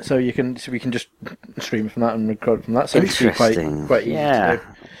already, hasn't it? So we can just stream from that and record from that. So it should be Interesting. quite easy Yeah. to do.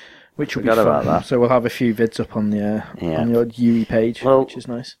 Which will be Forgot fun. about that. So we'll have a few vids up on the Yeah. on your UE page, Well, which is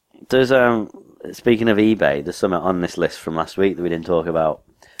nice. There's speaking of eBay, there's something on this list from last week that we didn't talk about.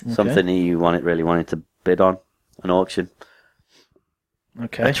 Something that you really wanted to bid on an auction.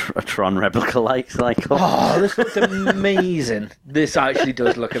 Okay. A Tron replica like cycle. Oh, this looks amazing. This actually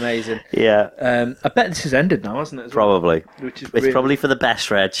does look amazing. Yeah, I bet this has ended now, hasn't it? as well? probably. Which is It's really- probably for the best,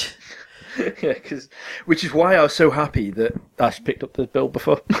 Reg. yeah, which is why I was so happy that Ash picked up the bill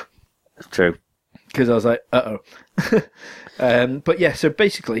before. True. Because I was like, uh-oh. But yeah, so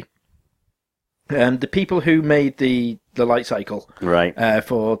basically, the people who made the light cycle Right.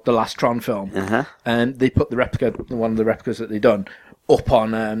 for the last Tron film, Uh-huh. they put the replica, one of the replicas that they done, up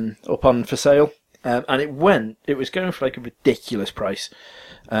on for sale, and it was going for like a ridiculous price,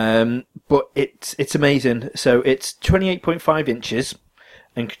 but it's amazing. So it's 28.5 inches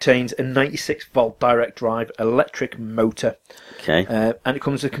and contains a 96 volt direct drive electric motor, Okay. and it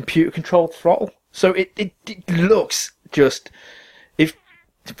comes with a computer controlled throttle. So it looks just, it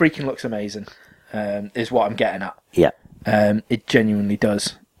freaking looks amazing, is what I'm getting at. Yeah. It genuinely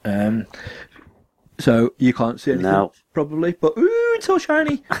does. So you can't see anything, No. probably, but ooh, it's so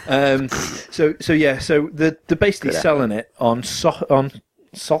shiny. So they're basically Good selling it on Sotheby.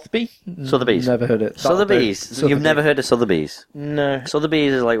 Sotheby's. Never heard it. Sotheby's. You've never heard of Sotheby's? No.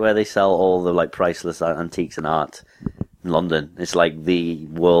 Sotheby's is like where they sell all the like priceless antiques and art in London. It's like the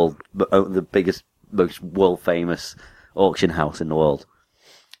biggest, most world famous auction house in the world.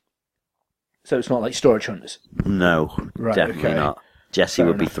 So it's not like Storage Hunters. No, Right, definitely okay. not. Jesse Fair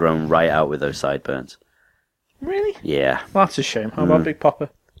would be enough. thrown right out with those sideburns. Really? Yeah. Well, that's a shame. How about Big Popper?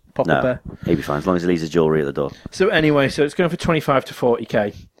 Popper No, Bear. he'd be fine as long as he leaves his jewellery at the door. So anyway, so it's going for 25 to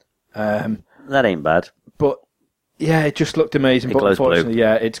 40k. That ain't bad. But yeah, it just looked amazing. It but glows blue. unfortunately,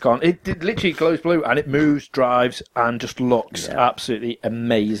 yeah, it's gone. It literally glows blue, and it moves, drives, and just looks Yeah. absolutely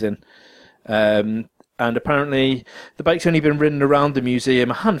amazing. And apparently, the bike's only been ridden around the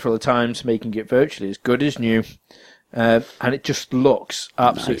museum a handful of times, making it virtually as good as new. And it just looks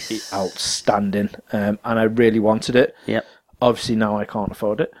absolutely Nice. outstanding. And I really wanted it. Yep. Obviously, now I can't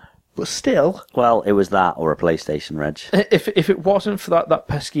afford it. But still, Well, it was that or a PlayStation, Reg. if it wasn't for that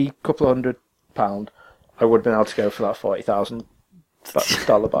pesky couple of £100, I would have been able to go for that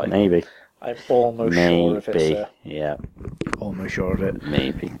 $40,000 bike. Maybe. I'm almost sure of it, Maybe. sir. Yeah, Almost sure of it.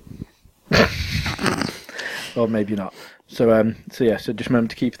 maybe. Or maybe not. So yeah, so just remember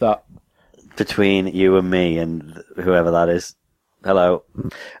to keep that. Between you and me and whoever that is. Hello.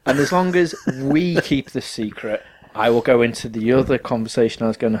 And as long as we keep this secret, I will go into the other conversation I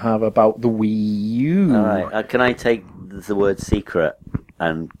was going to have about the Wii U. All right. Can I take the word secret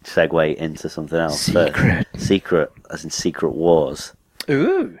and segue into something else? Secret. Secret, as in Secret Wars.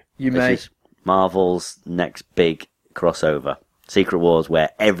 Ooh, you may. This is Marvel's next big crossover. Secret Wars, where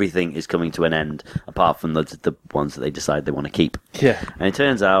everything is coming to an end, apart from the ones that they decide they want to keep. Yeah. And it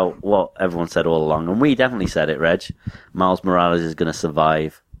turns out what everyone said all along, and we definitely said it, Reg. Miles Morales is going to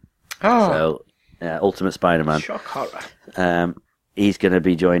survive. Oh, So, Ultimate Spider-Man. shock horror. He's going to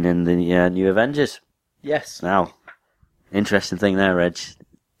be joining the new Avengers. Yes. Now, interesting thing there, Reg.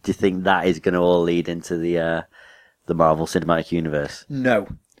 Do you think that is going to all lead into the Marvel Cinematic Universe? No.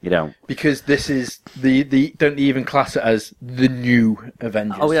 You don't? Because this is the don't even class it as the new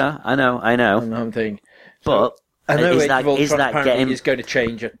Avengers. Oh yeah, I know. I'm thinking. But I know is Age that of Ultron apparently getting? is going to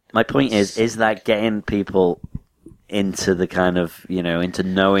change it. My point is that getting people into the kind of into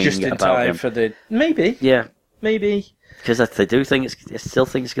knowing Just in about time him? for the maybe. Yeah, Maybe. because I do think I still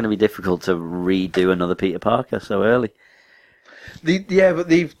think it's going to be difficult to redo another Peter Parker so early.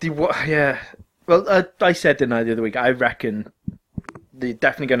 Yeah. Well, I said, didn't I, the other week? I reckon they're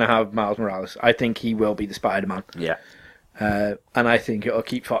definitely going to have Miles Morales. I think he will be the Spider-Man, Yeah, and I think it'll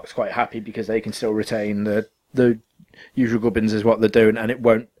keep Fox quite happy because they can still retain the usual gubbins is what they're doing, and it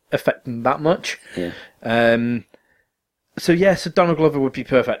won't affect them that much. Yeah. So Donald Glover would be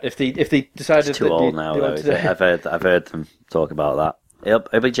perfect if they decided It's too that old now, they though. wanted Is it? to- I've heard them talk about that. It'll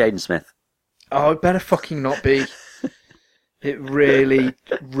be Jaden Smith. Oh, it better fucking not be. It really,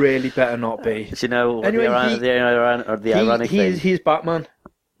 really better not be. Do you know what Anyway, the ironic thing? He's Batman.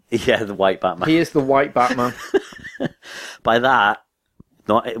 Yeah, the white Batman. He is the white Batman. By that,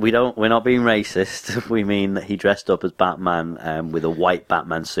 we're not being racist. We mean that he dressed up as Batman with a white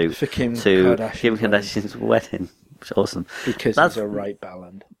Batman suit For Kim to Kardashian's Kim Kardashian's wedding. Which is awesome. Because That's- he's a right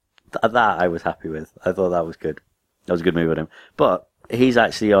Balland. That I was happy with. I thought that was good. That was a good move with him. But he's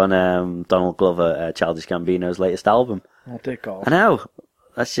actually on Donald Glover, Childish Gambino's latest album. Oh, dear God. I know.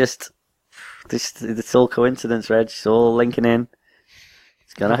 That's just... It's all coincidence, Reg. It's all linking in.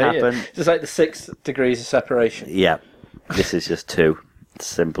 It's going to I hate it. happen. It's like the 6 degrees of separation. Yeah. This is just 2. It's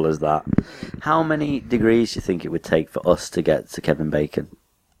simple as that. How many degrees do you think it would take for us to get to Kevin Bacon?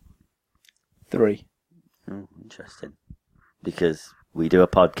 3. Oh, interesting. Because we do a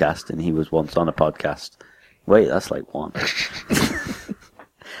podcast and he was once on a podcast. Wait, that's like 1.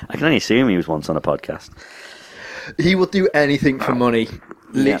 I can only assume he was once on a podcast. He will do anything for money.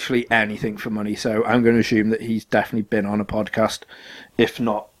 Literally anything for money. So I'm going to assume that he's definitely been on a podcast, if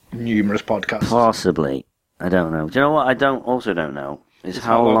not numerous podcasts. Possibly. I don't know. Do you know what I also don't know? Is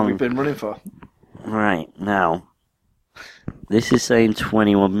how long we've been running for. Right, now. This is saying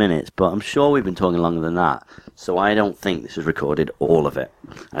 21 minutes, but I'm sure we've been talking longer than that. So I don't think this is recorded all of it.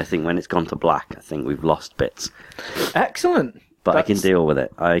 I think when it's gone to black, I think we've lost bits. Excellent. But I can deal with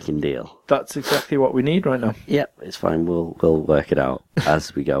it. I can deal. That's exactly what we need right now. Yep, it's fine. We'll work it out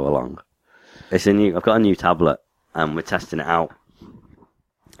as we go along. I've got a new tablet, and we're testing it out.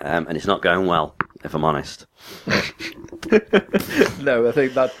 And it's not going well, if I'm honest. No, I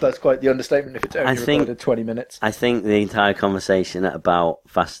think that's quite the understatement if it's only recorded 20 minutes. I think the entire conversation about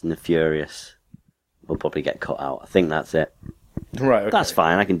Fast and the Furious will probably get cut out. I think that's it. Right, okay. That's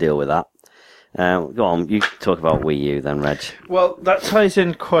fine. I can deal with that. Go on, you talk about Wii U then, Reg. Well, that ties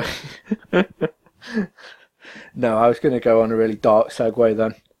in quite... No, I was going to go on a really dark segue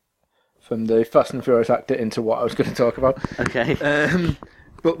then. From the Fast and Furious actor into what I was going to talk about. Okay.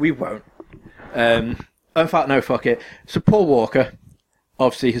 But we won't. In fact, no, fuck it. So Paul Walker,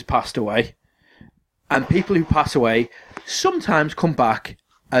 obviously, has passed away. And people who pass away sometimes come back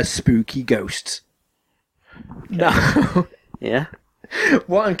as spooky ghosts. Now, Yeah?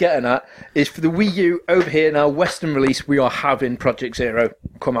 what I'm getting at is for the Wii U over here now, Western release, we are having Project Zero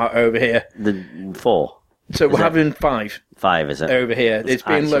come out over here. The 4. So we're it? having 5 5, is it? over here. It's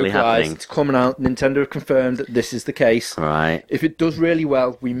being actually localized. happening. It's coming out. Nintendo have confirmed that this is the case. Right. If it does really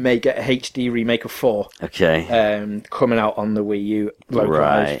well, we may get a HD remake of 4 Okay. coming out on the Wii U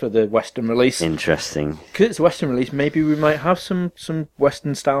localized Right. for the Western release. Interesting. Because it's a Western release, maybe we might have some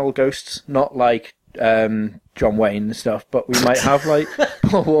Western style ghosts, not like John Wayne and stuff, but we might have like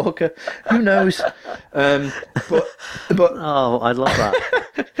Paul Walker. Who knows? But Oh, I love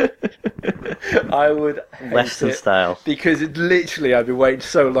that. I would hate Western it style. because it literally I've been waiting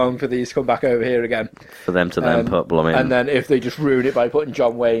so long for these to come back over here again. For them to then put Blooming. And then if they just ruin it by putting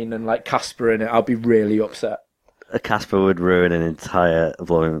John Wayne and like Casper in it, I'll be really upset. A Casper would ruin an entire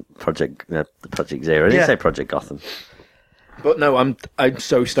Blooming Project Zero. I didn't Yeah. say Project Gotham. But no, I'm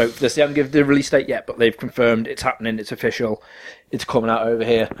so stoked for this. They haven't given the release date yet, but they've confirmed it's happening. It's official. It's coming out over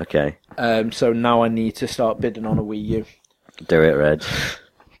here. Okay. So now I need to start bidding on a Wii U. Do it, Reg.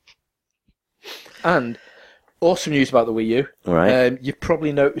 And awesome news about the Wii U. Right. You've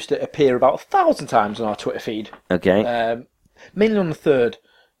probably noticed it appear about 1,000 times on our Twitter feed. Okay. Mainly on the 3rd,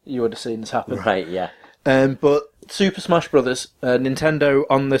 you would have seen this happen. Right, yeah. But Super Smash Brothers, Nintendo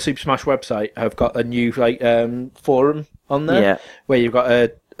on the Super Smash website have got a new forum on there, Yeah. where you've got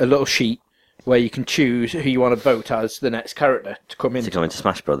a little sheet where you can choose who you want to vote as the next character to come in. To come into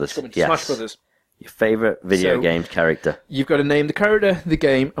Smash Brothers. Come into Yes. Smash Brothers. Your favourite video So- game character. You've got to name the character, the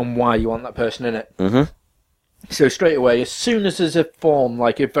game, and why you want that person in it. Mm-hmm. So straight away, as soon as there's a form,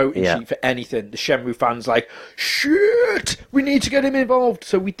 like a voting Yeah. sheet for anything, the Shenmue fans like, shit, we need to get him involved.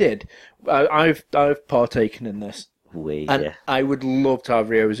 So we did. I've partaken in this, and Yeah. I would love to have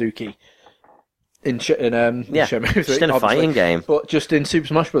Ryozuki in Shenmue 3, Just in a obviously. fighting game. But just in Super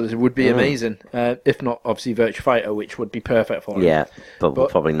Smash Bros. It would be amazing. If not, obviously, Virtua Fighter, which would be perfect for him. Yeah, but we'll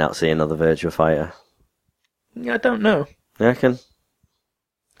But- probably not see another Virtua Fighter. I don't know. You reckon?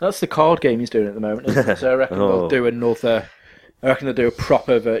 That's the card game he's doing at the moment, isn't it? So I reckon Oh. they'll do another. I reckon they'll do a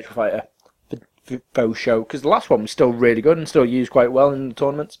proper Virtua Fighter for faux show, because the last one was still really good and still used quite well in the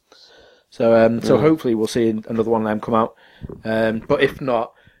tournaments. So so hopefully we'll see another one of them come out. But if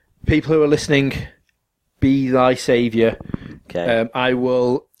not, people who are listening, be thy saviour. Okay. I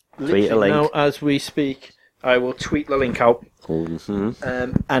will Tweet a link. Now, as we speak, I will tweet the link out.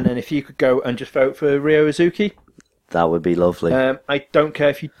 Mhm. And then if you could go and just vote for Ryo Izuki. That would be lovely. I don't care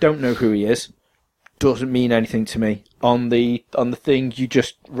if you don't know who he is. Doesn't mean anything to me. On the thing, you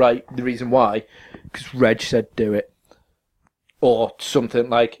just write the reason why, because Reg said do it, or something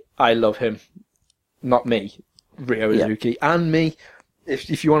like I love him, not me, Ryo Izuki, and me.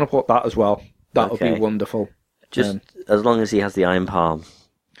 If you want to put that as well, that would be wonderful. Just as long as he has the iron palm.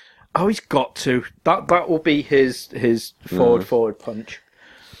 Oh, he's got to. That will be his forward punch.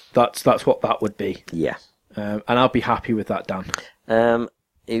 That's what that would be. Yeah. And I'll be happy with that, Dan.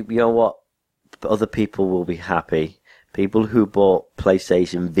 You know what? Other people will be happy. People who bought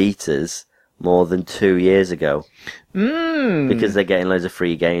PlayStation Vitas more than 2 years ago. Because they're getting loads of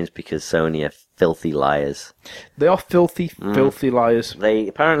free games because Sony are filthy liars. They are filthy liars. They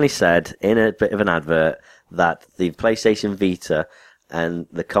apparently said in a bit of an advert that the PlayStation Vita and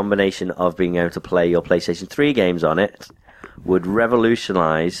the combination of being able to play your PlayStation 3 games on it would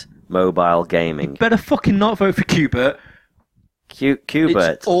revolutionise mobile gaming. Better fucking not vote for Qbert. Qbert.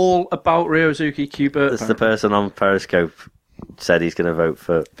 It's all about Ryo Izuki. Qbert. That's the person on Periscope said he's going to vote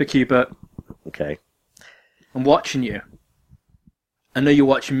for Qbert. Okay. I'm watching you. I know you're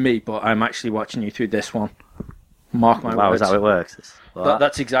watching me, but I'm actually watching you through this one. Mark my Wow, words. is that how it works?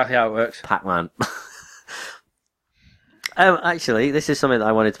 That's exactly how it works. Pac-Man. Actually, this is something that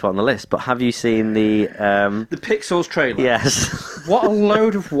I wanted to put on the list, but have you seen the Pixels trailer? Yes. What a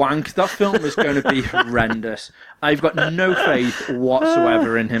load of wank. That film is going to be horrendous. I've got no faith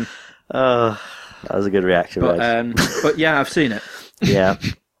whatsoever in him. Oh, that was a good reaction, Reg. But yeah, I've seen it. Yeah.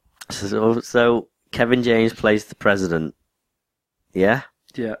 So Kevin James plays the president. Yeah?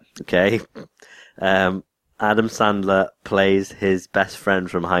 Yeah. Okay. Adam Sandler plays his best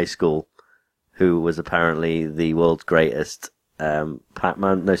friend from high school, who was apparently the world's greatest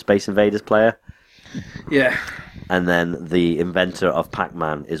Space Invaders player. Yeah. And then the inventor of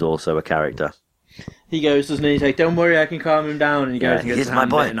Pac-Man is also a character. He goes, doesn't he? He's like, don't worry, I can calm him down. And he goes and gets he's his my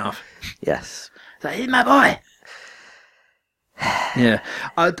hand boy. bitten off. Yes. He's like, he's my boy. Yeah.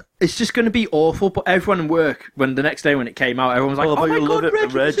 It's just going to be awful, but everyone in work, when the next day when it came out, everyone was like, oh my God,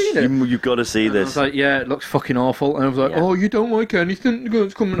 Reg, have you seen it? You've got to see And I this. was like, yeah, it looks fucking awful. And I was like, oh, you don't like anything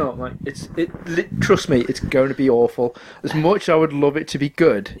that's coming up. Like, trust me, it's going to be awful. As much as I would love it to be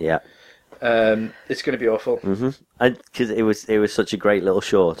good, Yeah. it's going to be awful. Because it was such a great little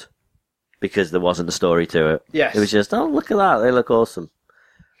short. Because there wasn't a story to it. Yes. It was just, oh, look at that, they look awesome.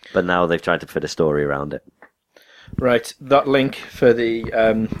 But now they've tried to fit a story around it. Right, that link for the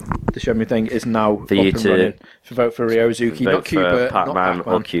Show Me thing is now For you up and to running. For vote for Ryo Izuki, not Vote for Qbert, Pac-Man not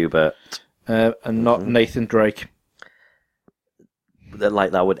or Qbert. and not Nathan Drake.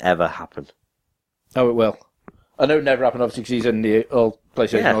 That would ever happen. Oh, it will. I know it never happened, obviously, because he's in the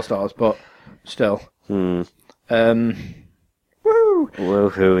PlayStation All-Stars, but still. Woo!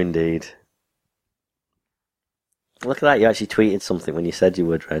 Woohoo, indeed. Look at that, you actually tweeted something when you said you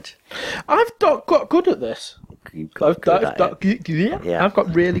would, Reg. I've got good at this. You've got good at it. Yeah. I've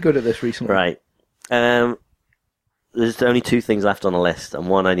got really good at this recently. Right. There's only two things left on the list, and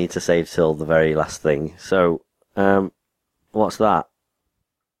one I need to save till the very last thing. So, what's that?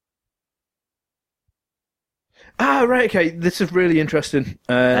 Ah, right, okay. This is really interesting.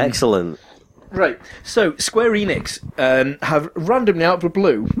 Excellent. Right, so Square Enix have randomly out of the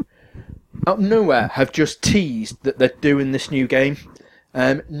blue, out of nowhere, have just teased that they're doing this new game.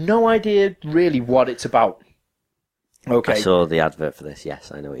 No idea really what it's about. Okay. I saw the advert for this,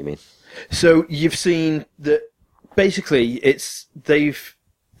 yes, I know what you mean. So you've seen that basically they've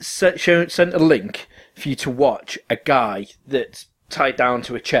sent a link for you to watch a guy that's tied down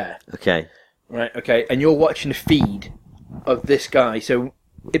to a chair. Okay. Right, okay, and you're watching a feed of this guy. So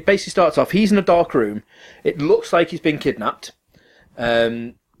it basically starts off, he's in a dark room. It looks like he's been kidnapped.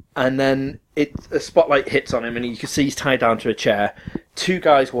 And then a spotlight hits on him and you can see he's tied down to a chair. Two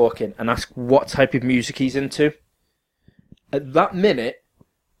guys walk in and ask what type of music he's into. At that minute,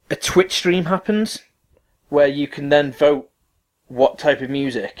 a Twitch stream happens where you can then vote what type of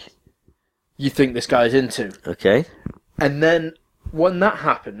music you think this guy's into. Okay. And then when that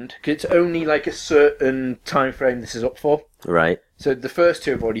happened, 'cause it's only like a certain time frame this is up for. Right. So the first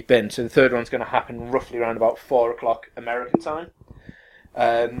two have already been, so the third one's going to happen roughly around about 4 o'clock American time.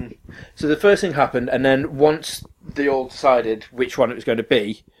 So the first thing happened, and then once they all decided which one it was going to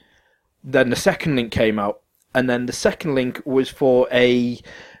be, then the second link came out, and then the second link was for a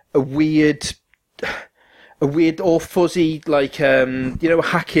weird all fuzzy, like, a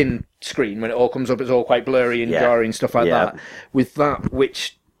hacking screen when it all comes up, it's all quite blurry and jarring and stuff like that. With that,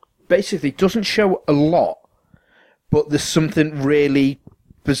 which basically doesn't show a lot, but there's something really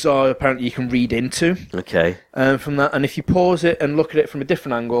bizarre. Apparently, you can read into Okay. from that, and if you pause it and look at it from a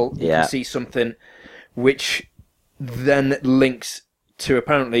different angle, you Yeah. can see something which then links to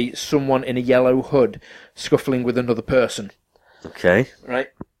apparently someone in a yellow hood scuffling with another person. Okay. Right.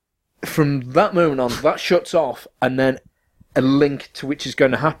 From that moment on, that shuts off, and then a link to which is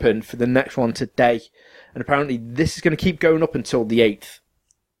going to happen for the next one today. And apparently this is going to keep going up until the 8th.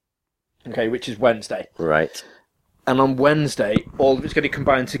 Okay, which is Wednesday. Right. And on Wednesday, all of it's going to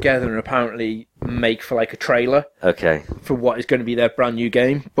combine together and apparently make for like a trailer Okay. for what is going to be their brand new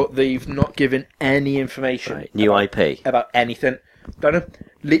game. But they've not given any information Right. New IP. about anything. Don't know.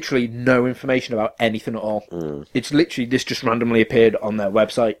 Literally no information about anything at all. It's literally, this just randomly appeared on their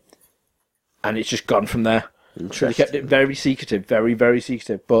website. And it's just gone from there. So they kept it very secretive, very, very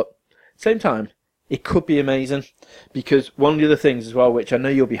secretive. But at the same time, it could be amazing. Because one of the other things as well, which I know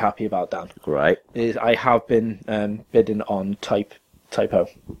you'll be happy about, Dan, Right. is I have been bidding on Typo.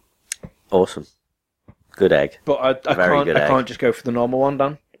 Awesome. Good egg. But I Very good egg. can't just go for the normal one,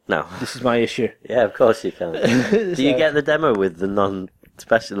 Dan. No. This is my issue. Yeah, of course you can. Do you get the demo with the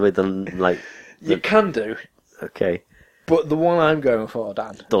especially with the, like... You can do, Okay. but the one I'm going for,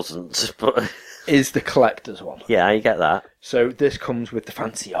 Dan, Doesn't, but... is the collector's one. Yeah, I get that. So this comes with the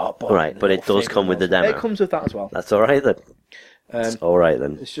fancy art board. Right, and but the it little does thing come with the and all. demo. It comes with that as well. That's alright then. It's alright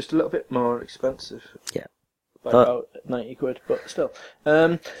then. It's just a little bit more expensive. Yeah. By about 90 quid, but still.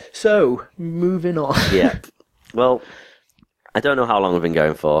 So, moving on. Yeah. Well, I don't know how long I've been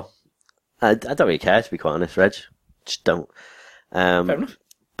going for. I don't really care, to be quite honest, Reg. Just don't. Fair enough.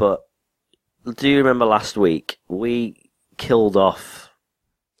 But do you remember last week we killed off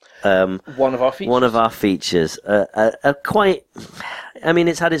One of our features. one of our features? Quite. I mean,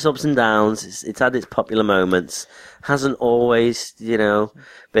 it's had its ups and downs. It's had its popular moments. Hasn't always,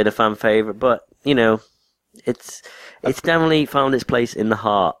 been a fan favorite, but it's definitely found its place in the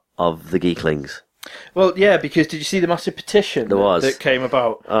heart of the Geeklings. Well, yeah, because did you see the massive petition There was. that came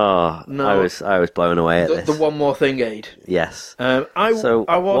about? Oh, No. I was blown away at The this. One More Thing aid. Yes. I So,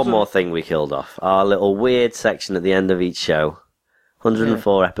 wasn't, one more thing we killed off. Our little weird section at the end of each show.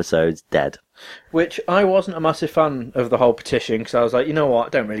 104 episodes, dead. Which I wasn't a massive fan of the whole petition, because I was like, you know what, I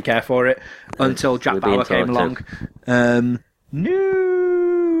don't really care for it, until Jack We're being Bauer came along.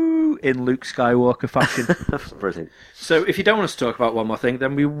 No, in Luke Skywalker fashion. Brilliant. So if you don't want us to talk about One More Thing,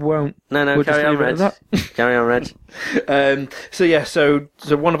 then we won't. No, We'll carry just on, leave it Reg. at that. Carry on, Reg. So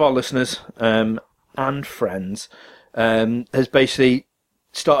one of our listeners and friends has basically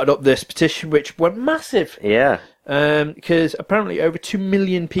started up this petition, which went massive. Yeah. Because apparently over 2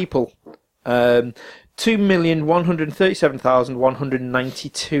 million people,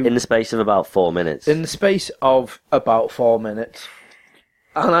 2,137,192 In the space of about 4 minutes. in the space of about 4 minutes.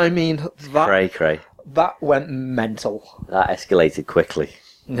 And I mean, Cray. that went mental, That escalated quickly.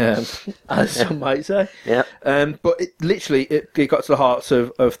 as some might say. Yeah. But it literally, it got to the hearts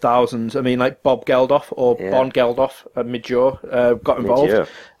of thousands. I mean, like Bob Geldof or Yeah. Bon Geldof at Midjaw got involved Midjaw.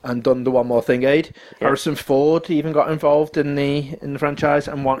 and done the One More Thing aid. Yeah. Harrison Ford even got involved in the franchise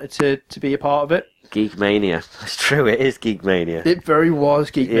and wanted to be a part of it. Geek Mania. It's true, it is Geek Mania. It very was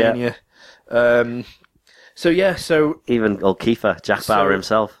Geek Yeah. Mania. So Even old Kiefer, Jack So- Bauer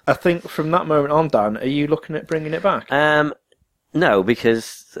himself. I think from that moment on, Dan, are you looking at bringing it back? No,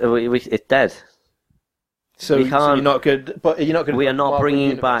 because it's dead. So, we so can't- you're not good, but you're not going. We are not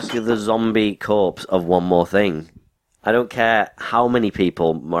bringing back the zombie corpse of One More Thing. I don't care how many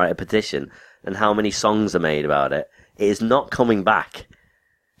people write a petition and how many songs are made about it. It is not coming back.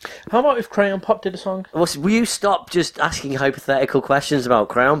 How about if Crayon Pop did a song? Will you stop just asking hypothetical questions about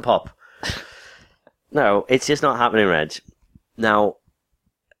Crayon Pop? No, it's just not happening, Reg. Now,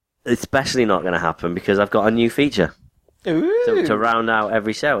 it's especially not going to happen because I've got a new feature to round out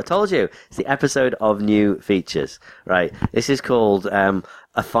every show. I told you, it's the episode of new features, right? This is called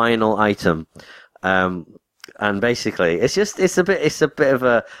a final item, and basically, it's a bit of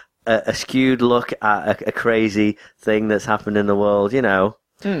a skewed look at a crazy thing that's happened in the world.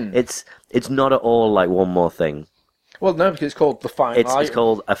 It's not at all like One More Thing. Well, no, because it's called the final. It's item.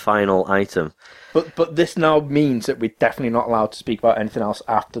 called a final item. But this now means that we're definitely not allowed to speak about anything else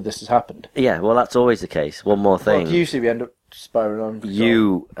after this has happened. Yeah, well, that's always the case. One more thing. Well, usually we end up spiraling out of control.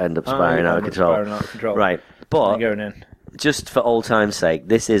 You end up spiraling out of control. Spiraling out of control. Right, I'm but going in. just for old time's sake,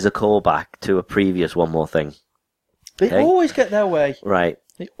 this is a callback to a previous One More Thing. They Okay. always get their way. Right.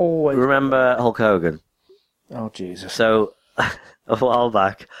 They always. Remember Hulk Hogan? Oh Jesus! So, a while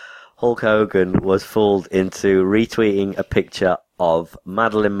back, Hulk Hogan was fooled into retweeting a picture of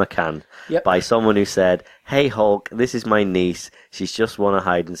Madeline McCann Yep. by someone who said, "Hey Hulk, this is my niece. She's just won a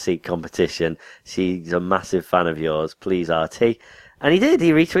hide and seek competition. She's a massive fan of yours. Please, RT." And he did.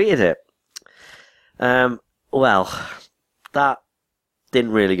 He retweeted it. Well, that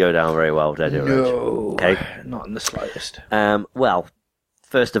didn't really go down very well, did it, Reg? No, Okay. not in the slightest. Well,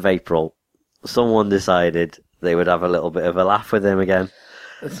 1st of April, someone decided they would have a little bit of a laugh with him again.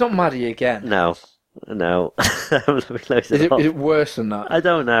 It's not Maddie again. No. Let me close Is it up. it worse than that? I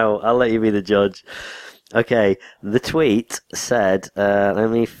don't know. I'll let you be the judge. Okay, the tweet said, let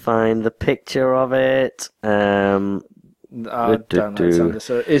me find the picture of it. I don't know, Alexander.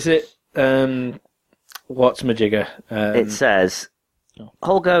 So is it what's majigger? It says,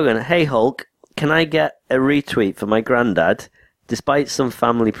 Hulk Hogan, hey Hulk, can I get a retweet for my granddad? Despite some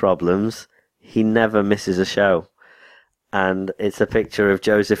family problems, he never misses a show. And it's a picture of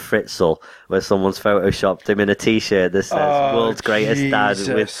Joseph Fritzl, where someone's photoshopped him in a T-shirt that says "World's Greatest Dad"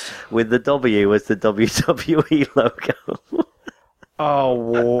 with the W as the WWE logo. Oh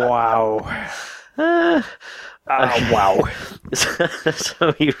wow! Wow!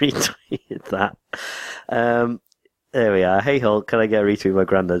 So he retweeted that. There we are. Hey Hulk, can I get a retweet of my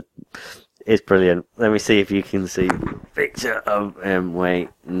granddad? It's brilliant. Let me see if you can see a picture of him. Wait,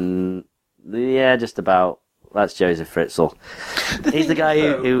 yeah, just about. That's Joseph Fritzl. He's the guy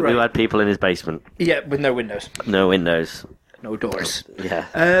who had people in his basement. Yeah, with no windows. No windows. No doors. Yeah.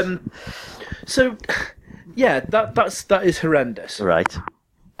 So, yeah, that is horrendous. Right.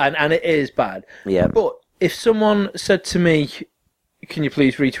 And it is bad. Yeah. But if someone said to me, "Can you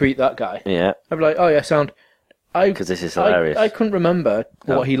please retweet that guy?" Yeah. I'd be like, "Oh yeah, sound." Because this is hilarious. I couldn't remember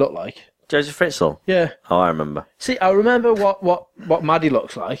what he looked like. Joseph Fritzl. Yeah. Oh, I remember. See, I remember what Maddie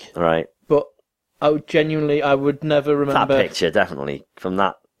looks like, Right. but I would never remember. That picture, definitely. From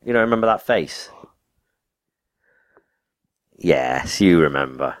that, remember that face? Yes, you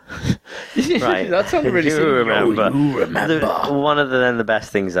remember. Right. That sounded really You silly. remember. Oh, you remember. One of the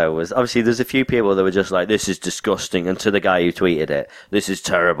best things, though, was, obviously, there's a few people that were just like, this is disgusting, and to the guy who tweeted it, this is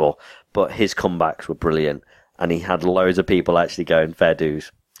terrible. But his comebacks were brilliant, and he had loads of people actually going, fair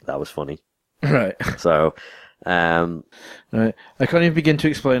dues. That was funny. Right. So... Right. I can't even begin to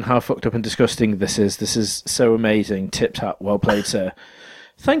explain how fucked up and disgusting this is. This is so amazing. Tip tap. Well played, sir.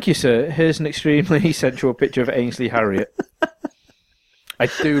 Thank you, sir. Here's an extremely sensual picture of Ainsley Harriott. I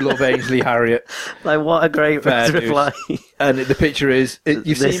do love Ainsley Harriott. Like, what a great reply. And the picture is...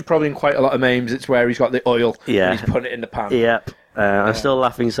 you've seen probably in quite a lot of memes, it's where he's got the oil and he's putting it in the pan. Yep. I'm still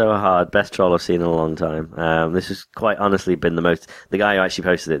laughing so hard. Best troll I've seen in a long time. This has quite honestly been the most... The guy who actually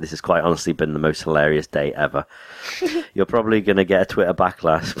posted it, this has quite honestly been the most hilarious day ever. You're probably going to get a Twitter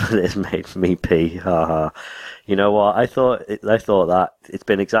backlash, but it's made me pee. Ha ha. You know what? I thought that it's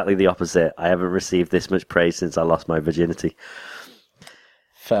been exactly the opposite. I haven't received this much praise since I lost my virginity.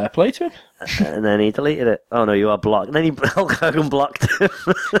 Fair play to him. And then he deleted it. Oh no, you are blocked. And then Hulk Hogan blocked him.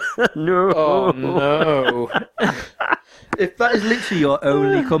 No. Oh no. If that is literally your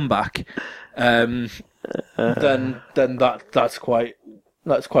only comeback, then that's quite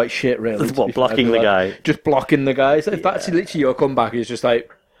shit, really. What, blocking the guy? Just blocking the guy. So if that's literally your comeback, is just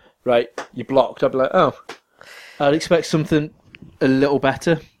like, right, you blocked. I'd be like, oh, I'd expect something a little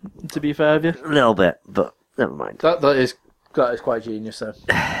better. To be fair with you, A little bit, but never mind. that is quite genius, though.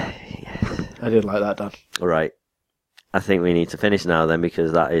 I did like that, Dan. All right. I think we need to finish now then,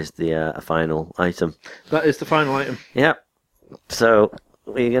 because that is the final item. That is the final item. Yep. So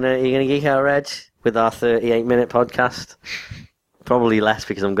you're gonna geek out, Reg, with our 38-minute podcast. Probably less,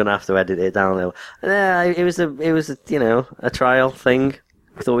 because I'm gonna have to edit it down a little. Yeah, it was a trial thing.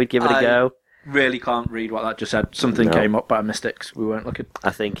 I thought we'd give it a go. Really can't read what that just said. Something came up by mistakes. We weren't looking. I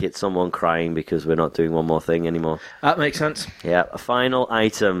think it's someone crying because we're not doing one more thing anymore. That makes sense. Yeah, a final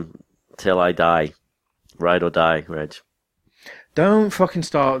item till I die. Ride or die, Reg. Don't fucking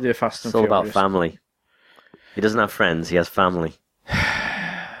start the Fast and It's all Furious. about family. He doesn't have friends, he has family.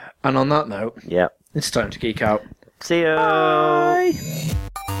 And on that note, Yep. it's time to geek out. See you. Bye.